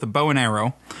squirrel with a bow and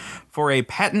arrow for a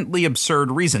patently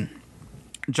absurd reason.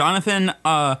 Jonathan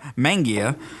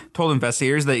Mangia told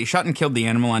investigators that he shot and killed the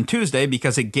animal on Tuesday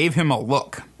because it gave him a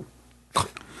look.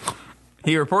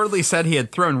 He reportedly said he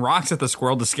had thrown rocks at the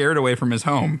squirrel to scare it away from his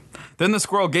home. Then the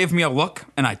squirrel gave me a look,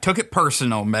 and I took it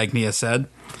personal, Magnia said.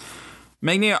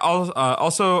 Magnia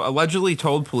also allegedly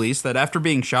told police that after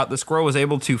being shot, the squirrel was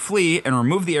able to flee and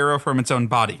remove the arrow from its own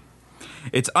body.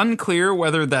 It's unclear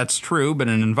whether that's true, but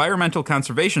an environmental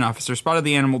conservation officer spotted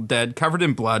the animal dead, covered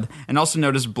in blood, and also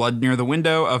noticed blood near the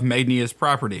window of Magnia's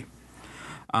property.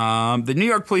 The New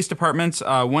York Police Department's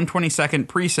 122nd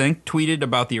Precinct tweeted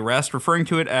about the arrest, referring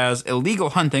to it as illegal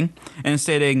hunting and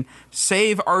stating,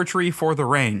 "Save archery for the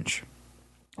range."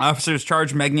 Officers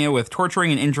charged Magnia with torturing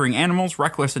and injuring animals,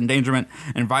 reckless endangerment,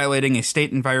 and violating a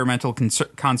state environmental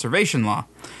conservation law.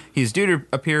 He's due to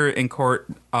appear in court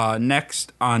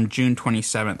next on June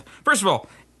 27th. First of all,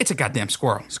 it's a goddamn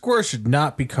squirrel. Squirrels should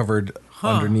not be covered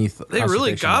underneath. They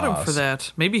really conservation got him laws. for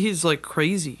that. Maybe he's like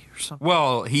crazy or something.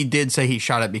 Well, he did say he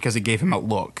shot it because it gave him a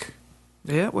look.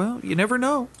 Yeah, well, you never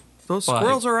know. Those But-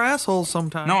 squirrels are assholes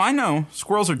sometimes. No, I know.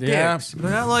 Squirrels are Yeah. dicks.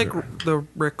 They're not like the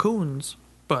raccoons,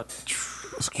 but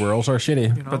Squirrels are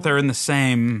shitty. you know. But they're in the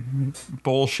same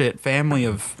bullshit family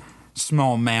of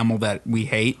small mammal that we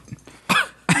hate.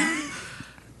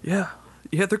 yeah,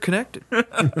 they're connected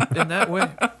in that way.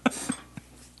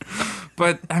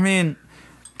 But, I mean,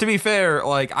 to be fair,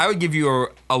 like, I would give you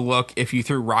a look if you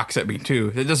threw rocks at me,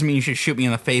 too. That doesn't mean you should shoot me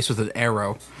in the face with an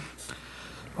arrow.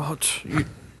 Well,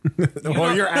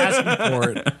 Well, you're asking for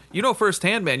it. you know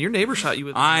firsthand, man. Your neighbor shot you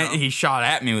with an arrow. He shot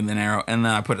at me with an arrow, and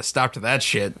then I put a stop to that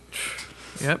shit.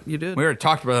 Yep, you did. We already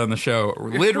talked about it on the show,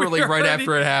 literally We right already-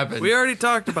 after it happened. We already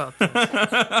talked about this.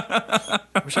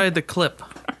 Wish I had the clip.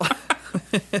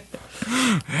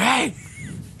 Hey!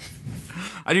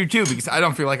 I do, too, because I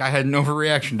don't feel like I had an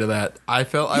overreaction to that. I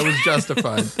felt I was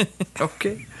justified.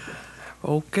 Okay.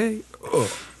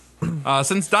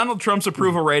 Since Donald Trump's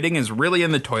approval rating is really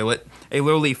in the toilet, a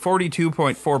lowly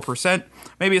 42.4%,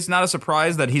 maybe it's not a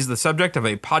surprise that he's the subject of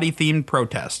a potty-themed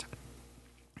protest.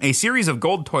 A series of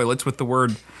gold toilets with the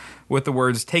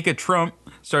words "Take a Trump"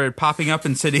 started popping up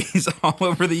in cities all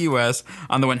over the U.S.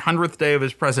 on the 100th day of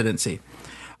his presidency.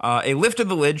 A lift of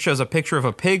the lid shows a picture of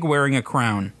a pig wearing a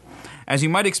crown. As you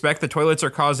might expect, the toilets are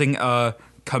causing a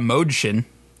commotion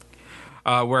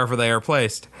wherever they are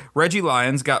placed. Reggie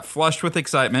Lyons got flushed with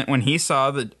excitement when he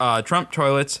saw the Trump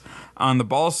toilets on the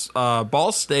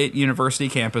Ball State University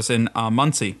campus in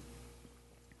Muncie.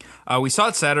 We saw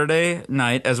it Saturday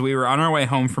night as we were on our way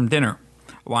home from dinner,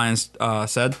 Lyons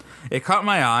said. It caught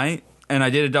my eye, and I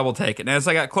did a double take. And as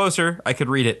I got closer, I could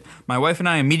read it. My wife and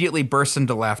I immediately burst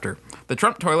into laughter. The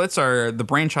Trump toilets are the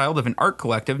brainchild of an art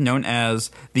collective known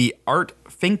as the Art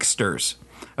Finksters.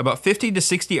 About 50 to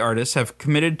 60 artists have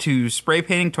committed to spray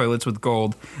painting toilets with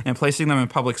gold and placing them in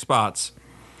public spots,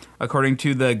 according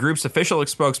to the group's official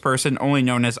spokesperson, only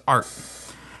known as Art.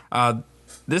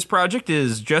 This project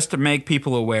is just to make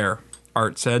people aware,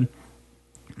 Art said.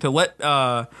 To let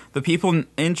the people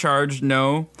in charge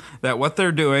know that what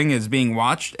they're doing is being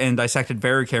watched and dissected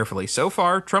very carefully. So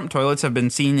far, Trump toilets have been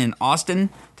seen in Austin,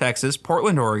 Texas,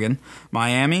 Portland, Oregon,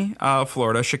 Miami,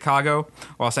 Florida, Chicago,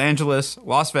 Los Angeles,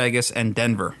 Las Vegas, and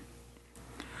Denver.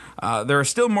 There are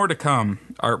still more to come,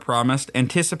 Art promised.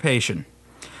 Anticipation.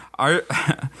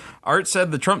 Art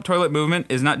said the Trump toilet movement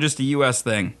is not just a U.S.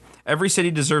 thing. Every city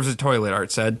deserves a toilet,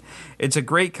 Art said. It's a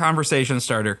great conversation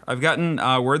starter. I've gotten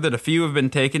word that a few have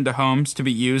been taken to homes to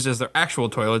be used as their actual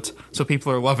toilets, so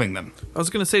people are loving them. I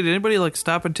was gonna say, did anybody like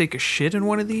stop and take a shit in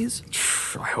one of these?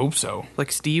 I hope so.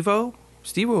 Like Steve-O?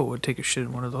 Steve-O would take a shit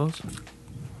in one of those.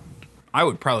 I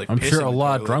would probably I'm piss sure in a the lot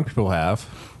toilet. of drunk people have.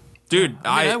 Dude,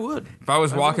 I would. If I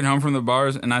was walking home from the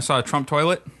bars and I saw a Trump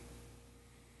toilet,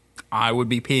 I would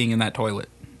be peeing in that toilet.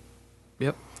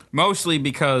 Yep. Mostly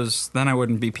because then I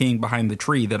wouldn't be peeing behind the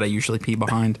tree that I usually pee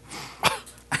behind.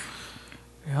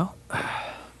 Yeah.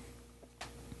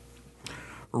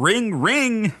 Ring,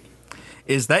 ring!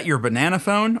 Is that your banana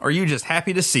phone, or are you just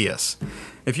happy to see us?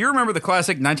 If you remember the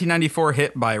classic 1994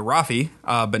 hit by Rafi,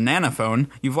 Banana Phone,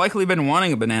 you've likely been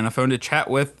wanting a banana phone to chat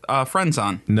with friends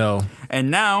on. No.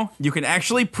 And now you can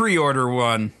actually pre-order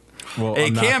one. Well, A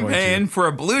I'm not going campaign to. for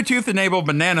a Bluetooth-enabled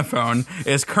banana phone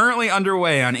is currently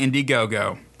underway on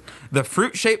Indiegogo. The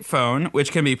fruit-shaped phone,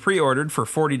 which can be pre-ordered for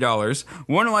 $40,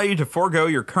 won't allow you to forego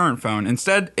your current phone.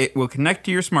 Instead, it will connect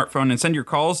to your smartphone and send your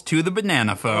calls to the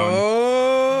banana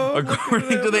phone. According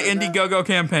to the Indiegogo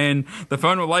campaign, the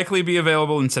phone will likely be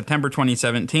available in September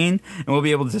 2017 and will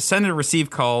be able to send and receive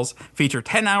calls, feature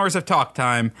 10 hours of talk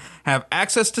time, have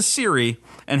access to Siri,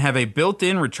 and have a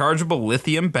built-in rechargeable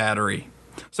lithium battery.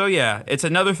 So yeah, it's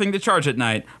another thing to charge at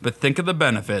night, but think of the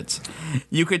benefits.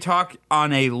 You could talk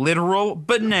on a literal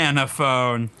banana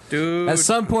phone. Dude. At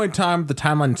some point in time, the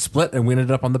timeline split and we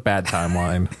ended up on the bad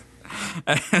timeline.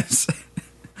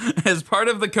 As part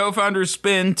of the co-founder's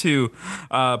spin to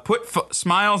put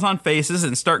smiles on faces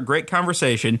and start great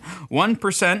conversation,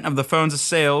 1% of the phone's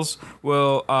sales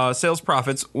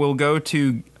profits will go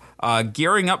to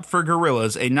Gearing Up for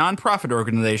Gorillas, a non-profit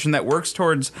organization that works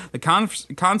towards the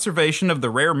conservation of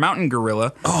the rare mountain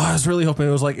gorilla. Oh, I was really hoping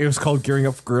it was called Gearing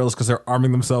Up for Gorillas because they're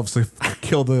arming themselves to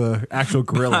kill the actual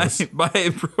gorillas. By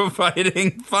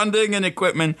providing funding and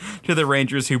equipment to the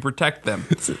rangers who protect them.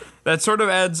 That sort of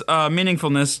adds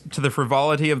meaningfulness to the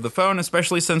frivolity of the phone,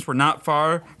 especially since we're not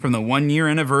far from the 1-year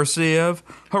anniversary of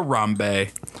Harambe.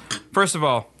 First of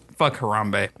all, fuck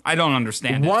Harambe. I don't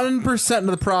understand it. 1% of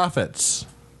the profits.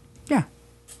 Yeah.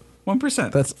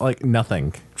 1%. That's like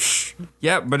nothing.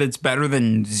 Yeah, but it's better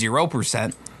than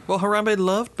 0%. Well, Harambe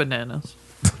loved bananas.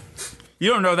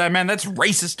 You don't know that, man. That's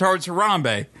racist towards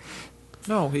Harambe.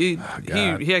 No, he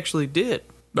actually did.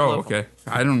 Oh, love okay. him.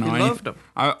 I don't know. He loved him.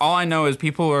 All I know is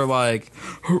people are like,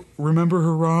 remember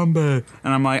Harambe?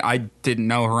 And I'm like, I didn't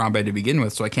know Harambe to begin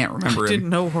with, so I can't remember I him. didn't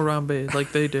know Harambe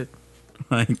like they did.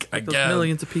 Like, I Those guess.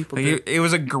 millions of people Like, did. it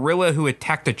was a gorilla who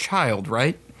attacked a child,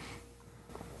 right?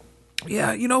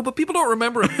 Yeah, but people don't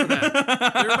remember him for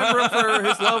that. They remember him for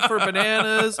his love for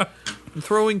bananas and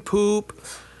throwing poop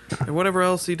and whatever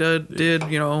else he did.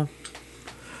 The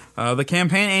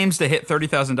campaign aims to hit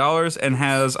 $30,000 and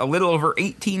has a little over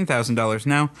 $18,000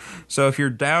 now. So if you're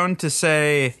down to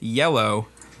say yellow,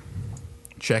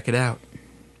 check it out.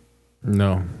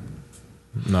 No,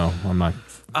 I'm not.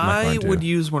 I would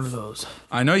use one of those.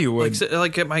 I know you would.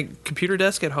 Like at my computer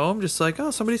desk at home, just like, oh,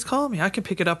 somebody's calling me. I can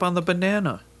pick it up on the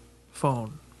banana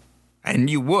phone. And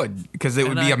you would, because it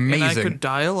would be amazing. And I could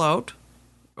dial out.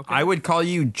 Okay. I would call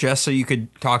you just so you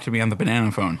could talk to me on the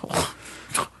banana phone.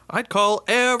 I'd call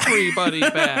everybody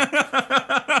back.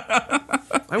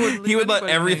 He would let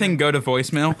everything go to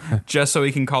voicemail just so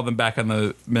he can call them back on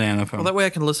the banana phone. Well, that way I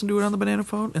can listen to it on the banana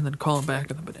phone and then call him back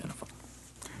on the banana phone.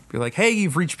 Be like, hey,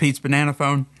 you've reached Pete's banana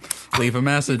phone. Leave a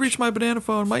message. Reach my banana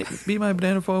phone. Might be my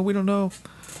banana phone. We don't know.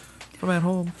 I'm at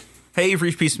home. Hey, you've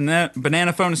reached Pete's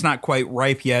banana phone. It's not quite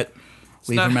ripe yet.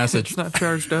 Leave a message. It's not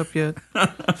charged up yet.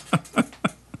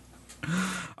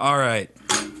 All right.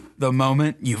 The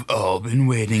moment you've all been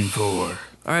waiting for. All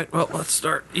right, well, let's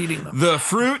start eating them. The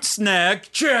Fruit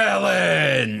Snack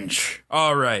Challenge.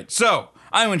 All right. So,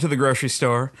 I went to the grocery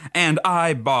store and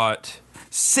I bought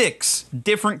 6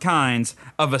 different kinds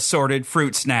of assorted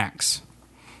fruit snacks.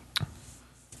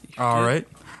 All right.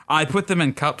 I put them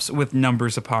in cups with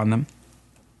numbers upon them.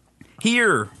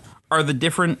 Here are the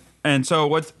different, and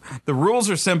so the rules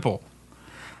are simple.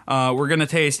 We're going to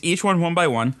taste each one by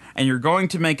one, and you're going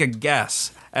to make a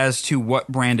guess as to what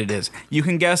brand it is. You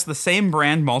can guess the same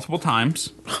brand multiple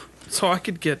times. So I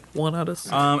could get 1 out of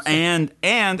 6. And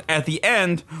at the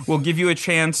end, we'll give you a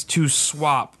chance to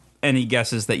swap any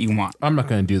guesses that you want. I'm not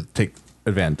going to take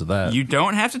advantage of that. You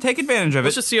don't have to take advantage of it.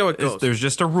 Let's just see how it goes. There's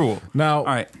just a rule. Now, All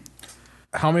right.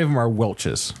 how many of them are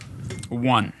Welch's?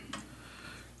 1.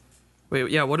 Wait,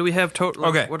 yeah, what do we have total?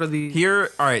 Okay. What are the...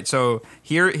 Here, all right, so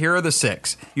here are the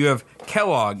 6. You have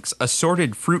Kellogg's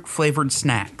assorted fruit-flavored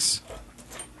snacks.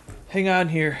 Hang on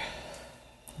here.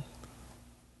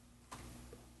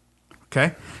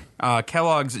 Okay.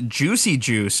 Kellogg's Juicy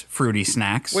Juice fruity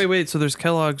snacks. Wait, so there's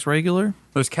Kellogg's regular?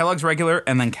 There's Kellogg's regular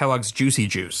and then Kellogg's Juicy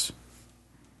Juice.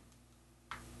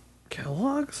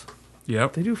 Kellogg's?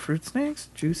 Yep. They do fruit snacks?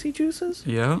 Juicy juices?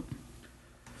 Yep.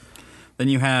 Then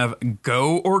you have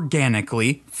Go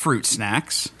Organically fruit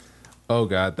snacks. Oh,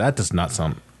 God, that does not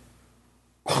sound...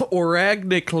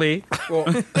 Organically.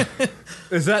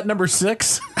 Is that number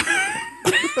 6?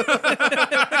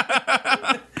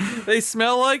 They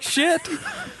smell like shit.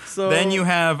 So Then you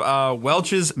have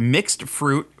Welch's Mixed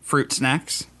fruit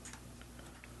snacks.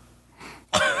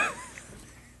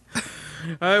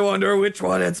 I wonder which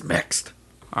one it's mixed.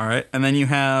 All right. And then you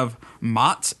have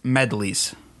Mott's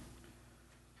Medleys.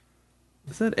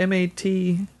 Is that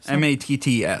M-A-T?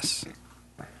 M-A-T-T-S.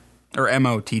 Or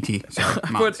M-O-T-T. Sorry.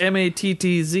 I Mott's. put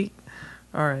M-A-T-T-Z.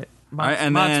 All right. Mott's, right,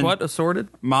 and Mott's then- what? Assorted?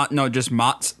 Just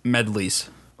Mott's Medleys.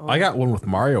 I got one with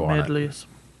Mario on it. Medleys.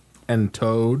 And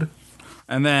Toad,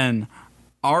 And then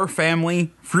Our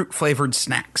Family fruit-flavored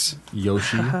snacks.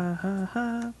 Yoshi.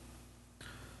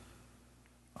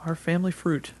 Our family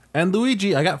fruit. And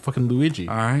Luigi. I got fucking Luigi.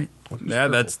 All right. Yeah,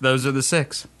 those are the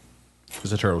 6.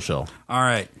 It's a turtle shell. All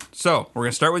right. So we're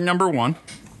gonna start with number 1.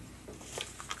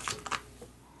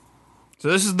 So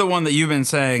this is the one that you've been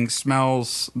saying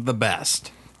smells the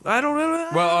best. I don't know.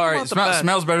 Well, all right. Not the best.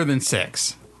 Smells better than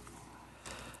 6.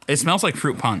 It smells like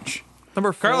fruit punch.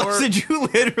 Number 4. Carlos, did you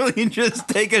literally just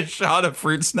take a shot of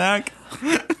fruit snack?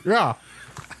 Yeah.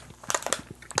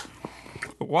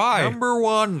 Why? Number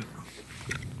 1.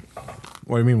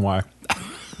 What do you mean, why?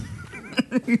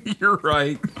 You're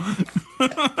right.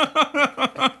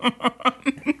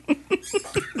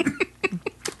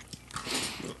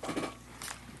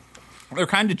 They're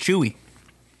kind of chewy.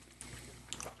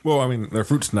 Well, I mean, they're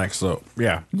fruit snacks, so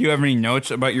yeah. Do you have any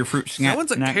notes about your fruit snack? That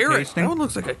one's a snack carrot. tasting? That one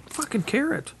looks like a fucking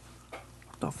carrot.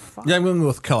 What the fuck? Yeah, I'm going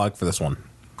with Kellogg for this one.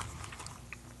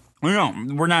 No,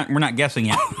 we're not guessing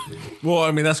yet. Well,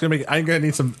 I mean, that's gonna make. I'm gonna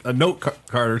need a note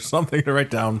card or something to write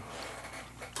down.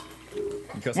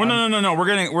 Because Well, no.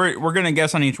 We're gonna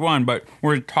guess on each one, but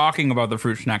we're talking about the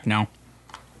fruit snack now.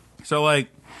 So, like,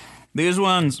 these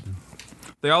ones,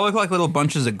 they all look like little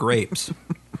bunches of grapes.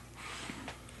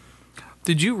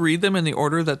 Did you read them in the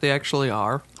order that they actually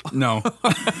are? No,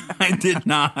 I did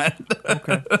not.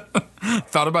 Okay.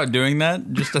 Thought about doing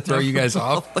that just to throw you guys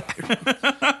off.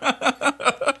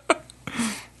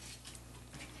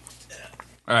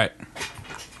 All right.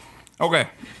 Okay.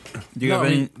 Do you No, have I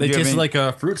any? mean, they do you have taste any- like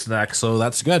a fruit snack, so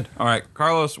that's good. All right,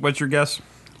 Carlos. What's your guess?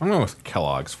 I'm going with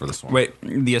Kellogg's for this one. Wait,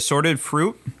 the assorted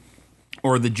fruit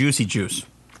or the juicy juice?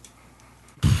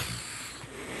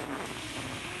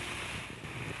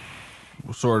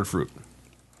 Assorted fruit.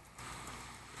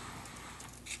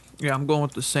 Yeah, I'm going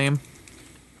with the same.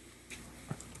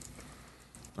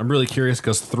 I'm really curious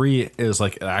because 3 is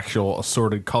like an actual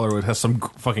assorted color. It has some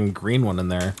fucking green one in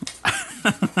there.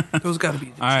 Those got to be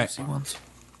the All right. juicy ones.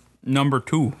 Number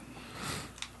 2.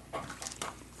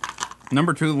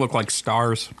 Number 2 look like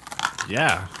stars.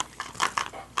 Yeah.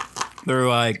 They're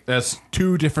like That's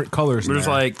 2 different colors. in there's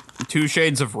there. like 2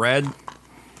 shades of red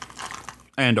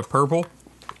and a purple.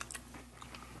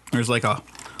 There's like a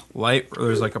light.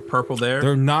 There's like a purple there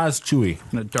They're not as chewy.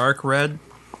 and a dark red.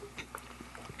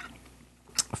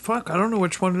 Fuck, I don't know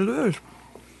which one it is.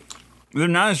 They're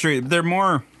not as straight. They're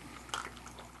more.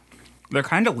 They're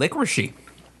kind of licoricey.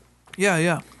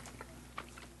 Yeah.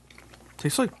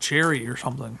 Tastes like cherry or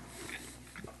something.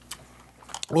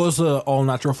 What was the all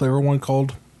natural flavor one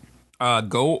called?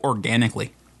 Go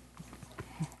organically.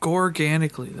 Go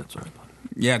organically, that's what I thought.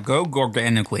 Yeah, go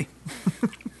organically.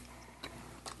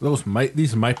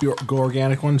 These might be go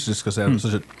organic ones just because they have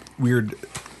such a weird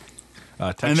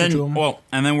texture And then, to them.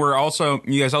 and then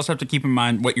you guys also have to keep in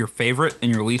mind what your favorite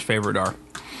and your least favorite are.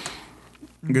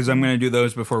 Because I'm going to do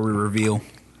those before we reveal.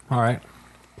 All right.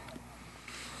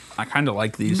 I kind of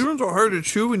like these. These ones are hard to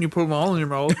chew when you put them all in your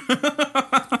mouth.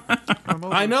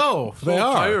 I know they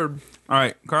are. Tired. All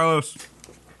right, Carlos,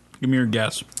 give me your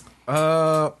guess.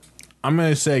 I'm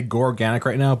gonna say go organic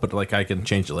right now, but like I can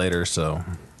change it later, so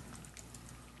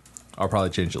I'll probably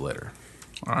change it later.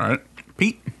 All right,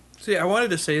 Pete. See, I wanted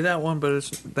to say that one, but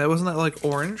wasn't that like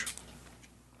orange?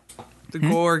 The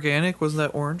Go Organic, wasn't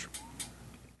that orange?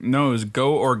 No, it was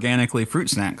Go Organically Fruit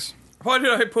Snacks. Why did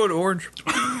I put orange?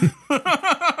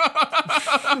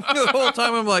 The whole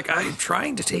time I'm like, I'm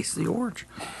trying to taste the orange.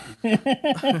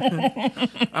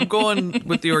 I'm going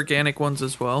with the organic ones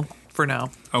as well for now.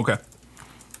 Okay.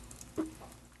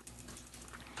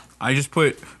 I just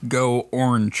put Go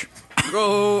Orange.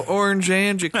 Go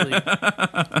orangangically.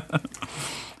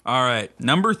 All right,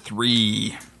 number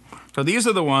 3. So these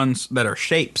are the ones that are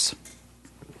shapes.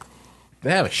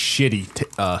 They have a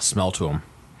shitty smell to them.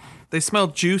 They smell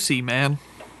juicy, man.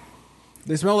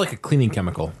 They smell like a cleaning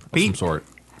chemical of some Pete? sort.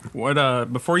 What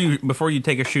before you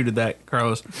take a shoot at that,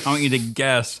 Carlos, I want you to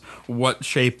guess what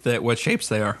shapes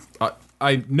they are.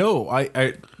 I know.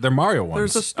 They're Mario ones.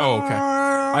 There's a star. Oh, okay.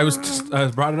 I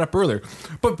brought it up earlier,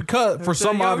 but because for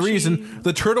some odd Yoshi. reason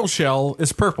the turtle shell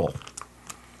is purple.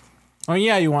 Oh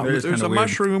yeah, you want? There's There's kinda a weird.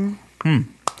 mushroom.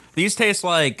 These taste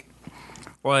like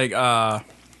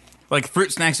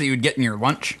fruit snacks that you would get in your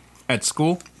lunch at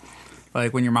school,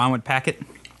 like when your mom would pack it.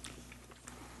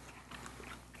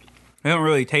 They don't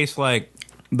really taste like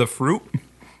the fruit.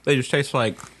 They just taste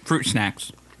like fruit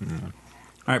snacks. All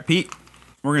right, Pete,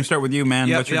 we're gonna start with you, man.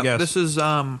 What's your guess? This is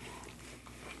the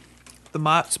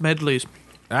Mott's Medleys.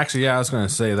 Actually, yeah, I was going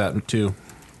to say that too.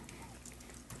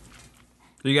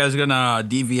 Are you guys gonna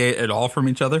deviate at all from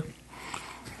each other?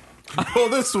 Well,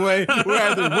 this way we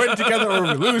either win together or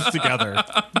we lose together.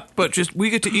 But just we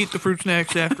get to eat the fruit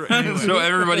snacks after anyway. So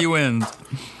everybody wins.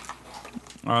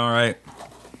 All right.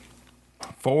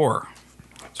 4.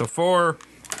 So 4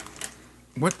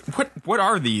 What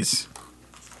are these?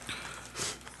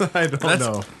 I don't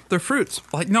know. They're fruits.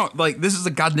 Like no, like this is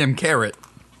a goddamn carrot.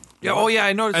 Yeah. Oh yeah,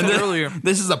 I noticed And that then- earlier.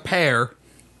 This is a pear.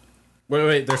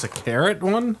 Wait. There's a carrot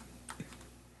one.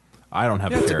 I don't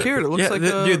have Yeah, a it's carrot. a carrot. It looks like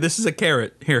a, dude, this is a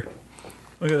carrot. Here,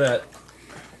 look at that.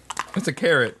 It's a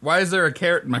carrot. Why is there a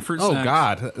carrot in my fruit Oh snacks?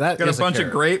 God, that Got is a bunch of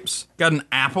carrot. grapes. Got an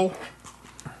apple.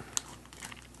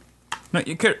 No,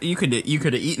 you could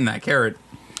have eaten that carrot.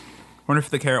 Wonder if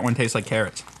the carrot one tastes like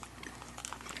carrots.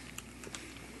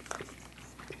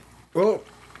 Well,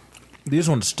 these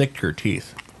ones stick to your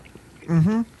teeth.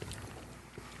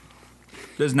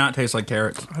 Does not taste like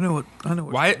carrots. I know what.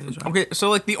 Why? these are. Okay, so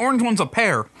like the orange one's a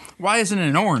pear. Why isn't it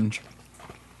an orange?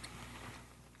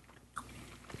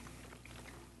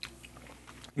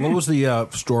 What was the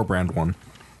store brand one?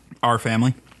 Our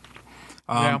family.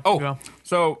 Yeah.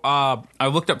 So I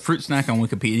looked up fruit snack on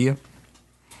Wikipedia.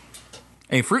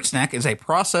 A fruit snack is a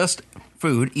processed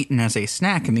food eaten as a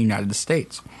snack in the United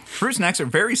States. Fruit snacks are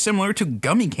very similar to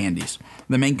gummy candies.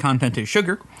 The main content is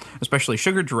sugar, especially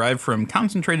sugar derived from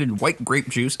concentrated white grape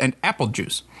juice and apple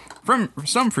juice.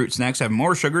 Some fruit snacks have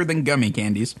more sugar than gummy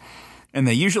candies, and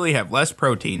they usually have less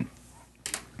protein.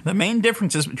 The main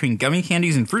differences between gummy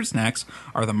candies and fruit snacks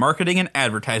are the marketing and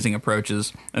advertising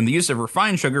approaches and the use of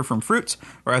refined sugar from fruits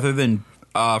rather than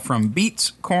from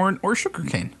beets, corn, or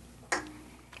sugarcane.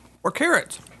 Or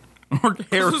carrots. Or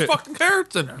There's carrot. fucking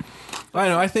carrots in there. I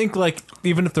know. I think like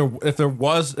even if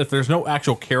there's no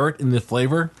actual carrot in the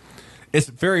flavor, it's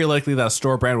very likely that a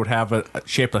store brand would have it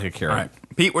shaped like a carrot. All right.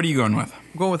 Pete, what are you going with?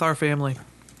 I'm going with Our Family.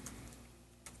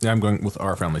 Yeah, I'm going with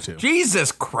our family too.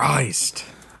 Jesus Christ.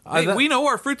 Hey, we know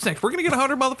our fruit snacks. We're gonna get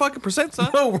 100 motherfucking percent, son.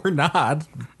 No, we're not.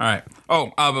 All right.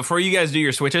 Oh, before you guys do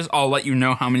your switches, I'll let you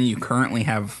know how many you currently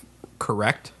have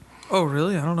correct. Oh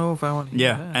really? I don't know if I want to.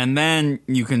 Yeah. That. And then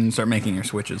you can start making your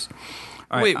switches.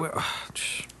 All right. Wait.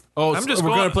 Oh, I'm so just we're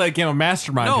going- going to play a game of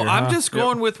Mastermind No, here, I'm huh? just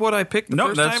going with what I picked the No,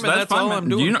 first that's time, and that's fine, all man. I'm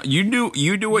doing. You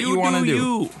do what you want to do.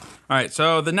 You. All right.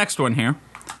 So the next one here.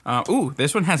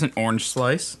 This one has an orange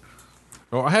slice.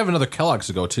 Oh, I have another Kellogg's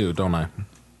to go too, don't I?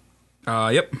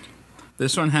 Yep.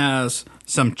 This one has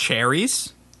some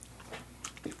cherries.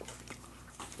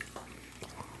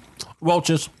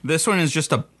 Welch's. This one is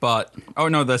just a butt. Oh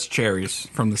no, that's cherries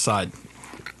from the side.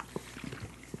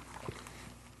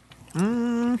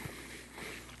 You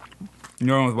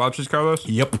going with Welch's, Carlos?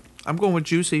 Yep. I'm going with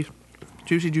juicy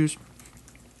juice.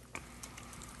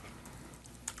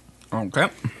 Okay.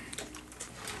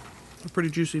 They're pretty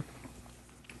juicy.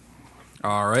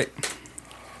 All right.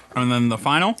 And then the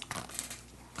final.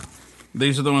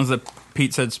 These are the ones that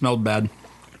Pete said smelled bad.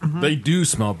 They do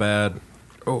smell bad.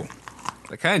 Oh,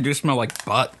 they kind of do smell like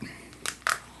butt.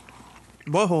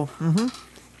 Butthole.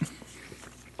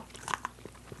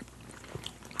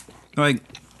 Like,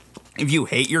 if you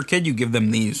hate your kid, you give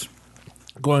them these.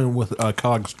 Going with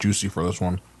Kellogg's Juicy for this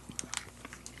one.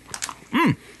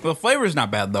 The flavor's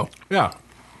not bad though. Yeah.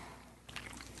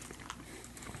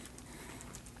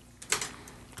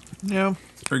 Yeah.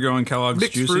 We're going Kellogg's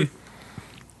Mixed Juicy. fruit.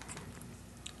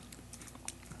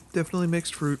 Definitely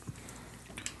mixed fruit.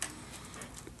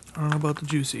 I don't know about the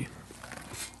juicy.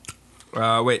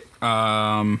 Wait.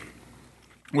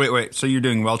 Wait. So you're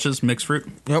doing Welch's mixed fruit?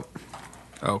 Yep.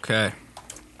 Okay.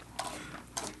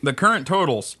 The current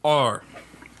totals are: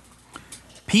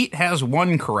 Pete has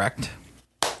 1 correct.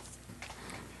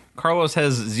 Carlos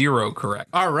has 0 correct.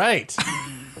 All right.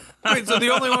 Wait, so the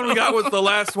only one we got was the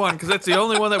last one, because that's the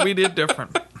only one that we did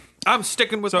different. I'm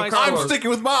sticking with my Carlos- I'm scores. sticking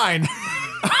with mine.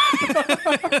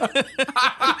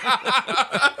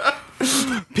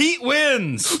 Pete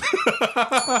wins.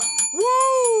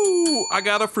 Woo! I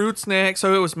got a fruit snack,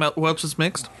 so it was Welch's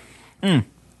mixed.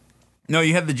 No,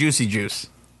 you have the juicy juice.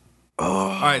 Oh.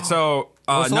 All right. So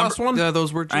What's the last one? Yeah,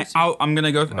 those were juicy. I'm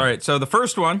gonna go. All right. So the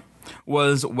first one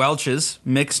was Welch's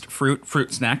mixed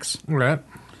fruit snacks, All right.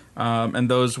 and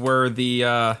those were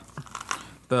the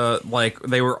like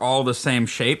they were all the same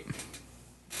shape,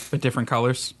 but different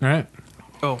colors. All right.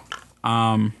 Oh,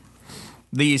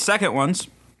 The second ones,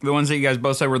 the ones that you guys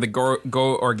both said were the Go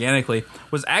Organically,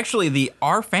 was actually the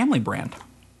Our Family brand.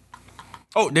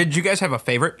 Oh, did you guys have a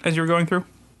favorite as you were going through?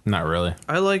 Not really.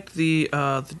 I liked the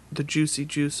juicy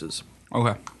juices.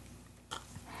 Okay.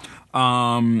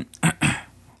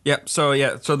 Yep.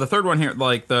 So the third one here,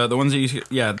 like the ones that you,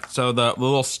 so the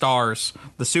little stars,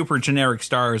 the super generic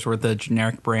stars were the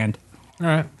generic brand. All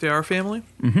right. The Our Family?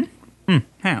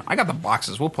 Hang on, I got the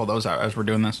boxes. We'll pull those out as we're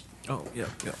doing this. Oh, yeah.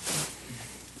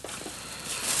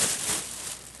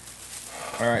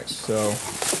 All right. So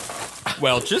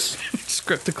Welch's. Just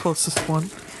grab the closest one.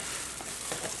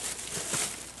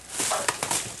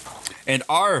 And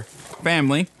our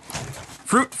family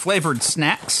fruit flavored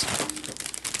snacks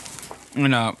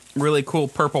in a really cool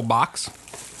purple box.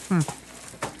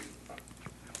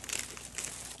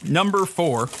 Number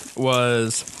 4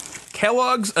 was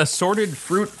Kellogg's assorted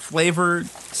fruit flavored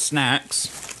snacks.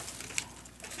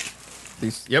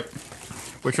 These, yep,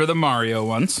 which are the Mario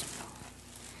ones.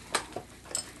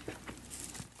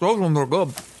 Those ones are good.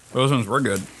 Those ones were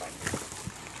good.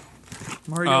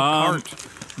 Mario Kart.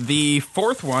 The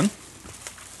 4th one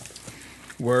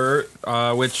were,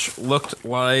 which looked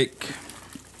like,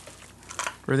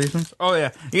 were these ones? Oh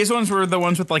yeah, these ones were the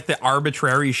ones with like the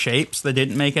arbitrary shapes that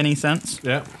didn't make any sense.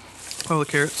 Yeah. Oh, the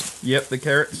carrots. Yep, the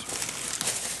carrots.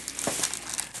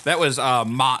 That was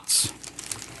Mott's.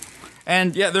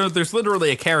 And yeah, there's literally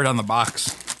a carrot on the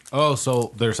box. Oh,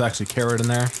 so there's actually carrot in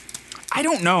there? I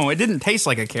don't know. It didn't taste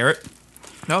like a carrot.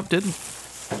 No, it didn't.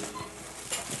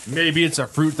 Maybe it's a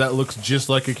fruit that looks just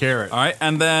like a carrot. All right,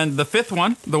 and then the 5th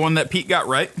one, the one that Pete got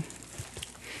right,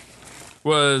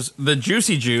 was the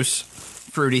Juicy Juice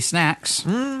Fruity Snacks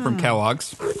from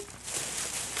Kellogg's.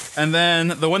 And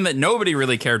then the one that nobody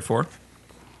really cared for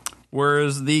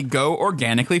was the Go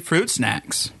Organically Fruit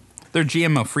Snacks. They're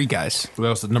GMO-free, guys. That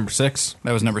was number 6.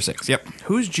 That was number 6, yep.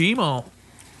 Who's Gmo?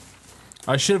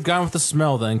 I should have gone with the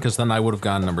smell then, because then I would have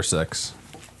gone number 6.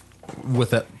 With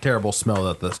that terrible smell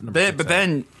that this number 6 But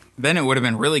then it would have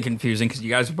been really confusing because you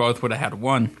guys both would have had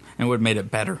one and would have made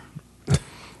it better.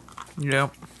 Yeah.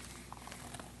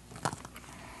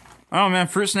 Oh man,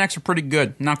 fruit snacks are pretty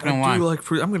good. Not gonna lie. I do like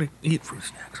fruit. I'm gonna eat fruit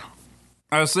snacks.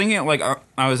 I was thinking like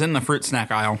I was in the fruit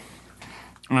snack aisle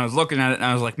and I was looking at it and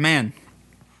I was like, man,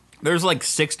 there's like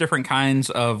 6 different kinds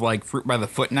of like fruit by the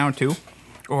foot now too,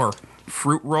 or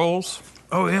fruit rolls.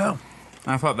 Oh yeah.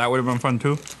 I thought that would have been fun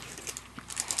too.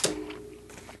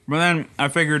 But then I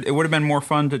figured it would have been more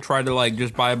fun to try to like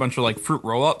just buy a bunch of like fruit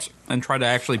roll-ups and try to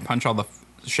actually punch all the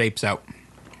shapes out.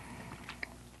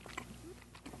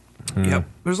 Yep.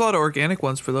 There's a lot of organic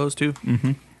ones for those too.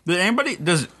 Did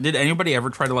anybody ever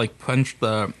try to like punch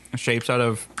the shapes out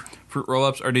of fruit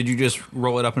roll-ups, or did you just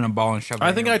roll it up in a ball and shove it? I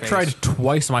in think your I face? tried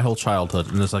twice my whole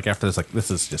childhood, and it's like after this, like this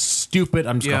is just stupid.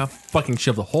 I'm just Yeah. gonna fucking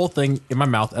shove the whole thing in my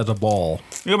mouth as a ball.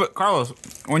 Yeah, but Carlos,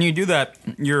 when you do that,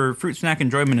 your fruit snack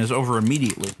enjoyment is over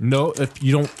immediately. No, if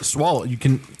you don't swallow,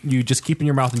 you just keep it in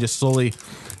your mouth and just slowly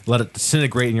let it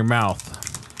disintegrate in your mouth,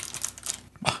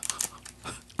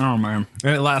 Oh man!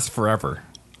 and it lasts forever.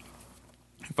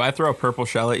 If I throw a purple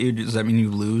shell at you, does that mean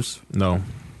you lose? No,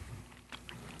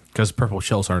 because purple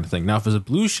shells aren't a thing. Now, if it's a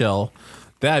blue shell,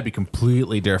 that'd be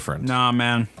completely different. Nah,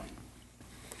 man.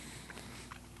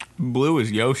 Blue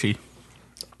is Yoshi.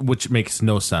 Which makes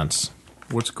no sense.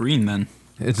 What's green then?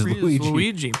 It's Green Luigi. is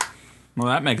Luigi. Well,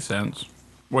 that makes sense.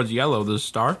 What's yellow? The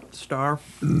star? Star.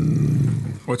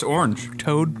 What's orange?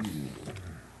 Toad.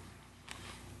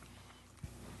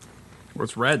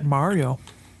 What's red? Mario.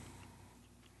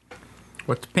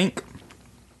 What's pink?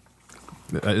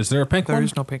 Is there a pink There one?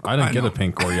 is no pink I one. didn't I get know. a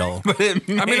pink or yellow.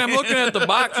 I mean, I'm looking at the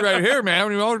box right here, man.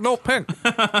 You know, no pink.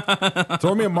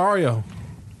 Throw me a Mario.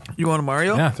 You want a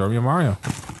Mario? Yeah, throw me a Mario.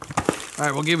 All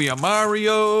right, we'll give you a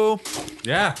Mario.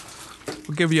 Yeah.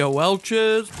 We'll give you a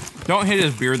Welch's. Don't hit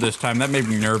his beard this time. That made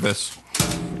me nervous.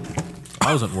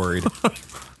 I wasn't worried.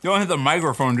 Don't hit the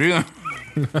microphone, do you?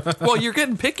 Well, you're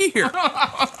getting picky here.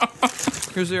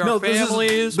 Here's our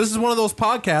families. This is one of those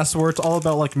podcasts where it's all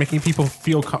about like making people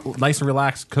feel nice and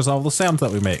relaxed because of all the sounds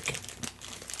that we make.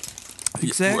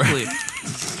 Exactly.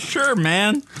 Sure,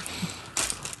 man.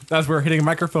 As we're hitting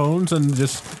microphones and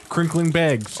just crinkling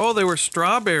bags. Oh, they were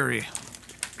strawberry.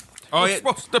 Oh It's yeah.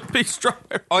 supposed to be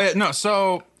strawberry. Oh yeah. No.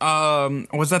 So,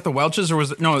 was that the Welch's or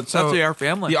was it no? So That's the Our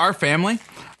Family. The Our Family.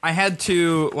 I had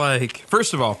to like.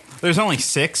 First of all, there's only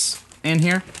 6 in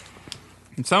here,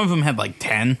 and some of them had like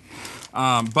 10.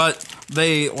 But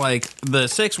they like the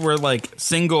 6 were like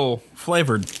single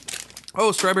flavored.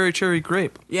 Oh, strawberry, cherry,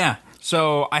 grape. Yeah.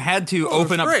 So I had to Oh,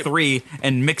 open up great. 3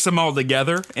 and mix them all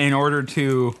together in order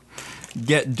to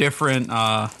get different.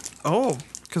 Oh,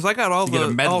 because I got all get a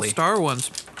the medley. all-star ones.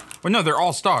 Well, no, they're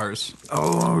all stars.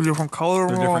 Oh, different color.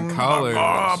 They're different colors.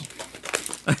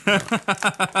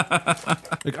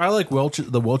 Like I like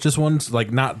the Welch's ones,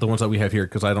 like not the ones that we have here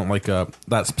because I don't like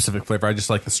that specific flavor. I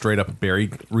just like the straight up berry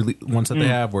ones that they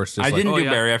have, where it's just I like, didn't oh, do yeah.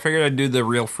 berry. I figured I'd do the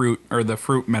real fruit or the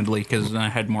fruit medley because I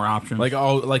had more options.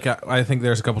 I think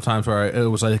there's a couple times where it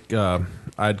was like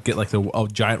I'd get like a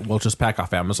giant Welch's pack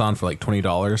off Amazon for like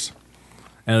 $20,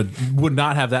 and it would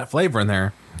not have that flavor in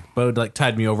there, but it would like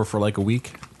tide me over for like a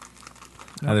week.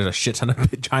 And there's a shit ton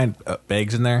of giant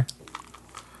bags in there.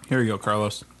 Here you go,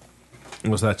 Carlos.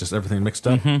 Was that just everything mixed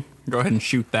up? Go ahead and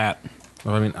shoot that.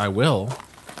 Well, I mean, I will.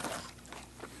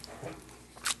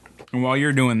 And while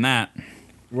you're doing that,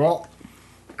 Well,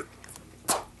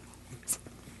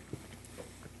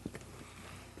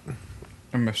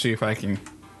 I'm going to see if I can...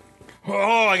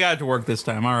 Oh, I got it to work this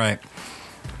time. All right.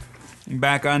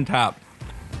 Back on top.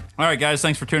 All right, guys,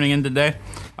 thanks for tuning in today.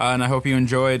 And I hope you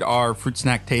enjoyed our fruit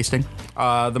snack tasting.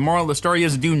 The moral of the story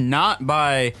is do not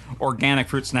buy organic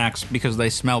fruit snacks because they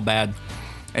smell bad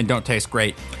and don't taste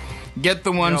great. Get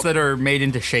the ones Yep. that are made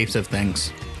into shapes of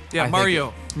things. Yeah, I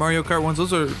think- Mario Kart ones,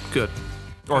 those are good.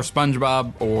 Or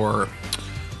SpongeBob or...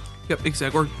 Yep,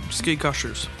 exactly. Or skate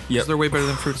gushers. 'Cause Yep. they're way better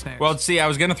than fruit snacks. Well, see, I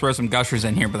was going to throw some Gushers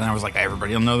in here, but then I was like,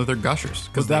 everybody will know that they're Gushers.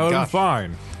 Because that would have been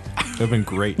fine. That would have been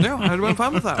great. yeah, I'd have been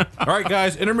fine with that. All right,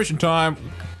 guys, intermission time.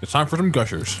 It's time for some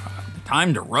gushers.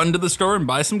 Time to run to the store and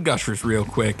buy some Gushers real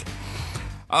quick.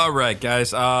 All right,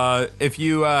 guys. If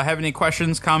you have any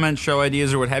questions, comments, show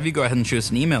ideas, or what have you, go ahead and shoot us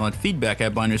an email at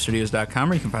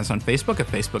feedback@blindnerdstudios.com, or you can find us on Facebook at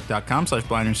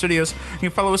facebook.com/blindnerdstudios. You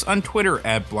can follow us on Twitter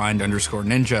at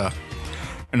blind_ninja.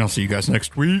 And I'll see you guys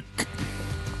next week.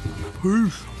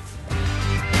 Peace.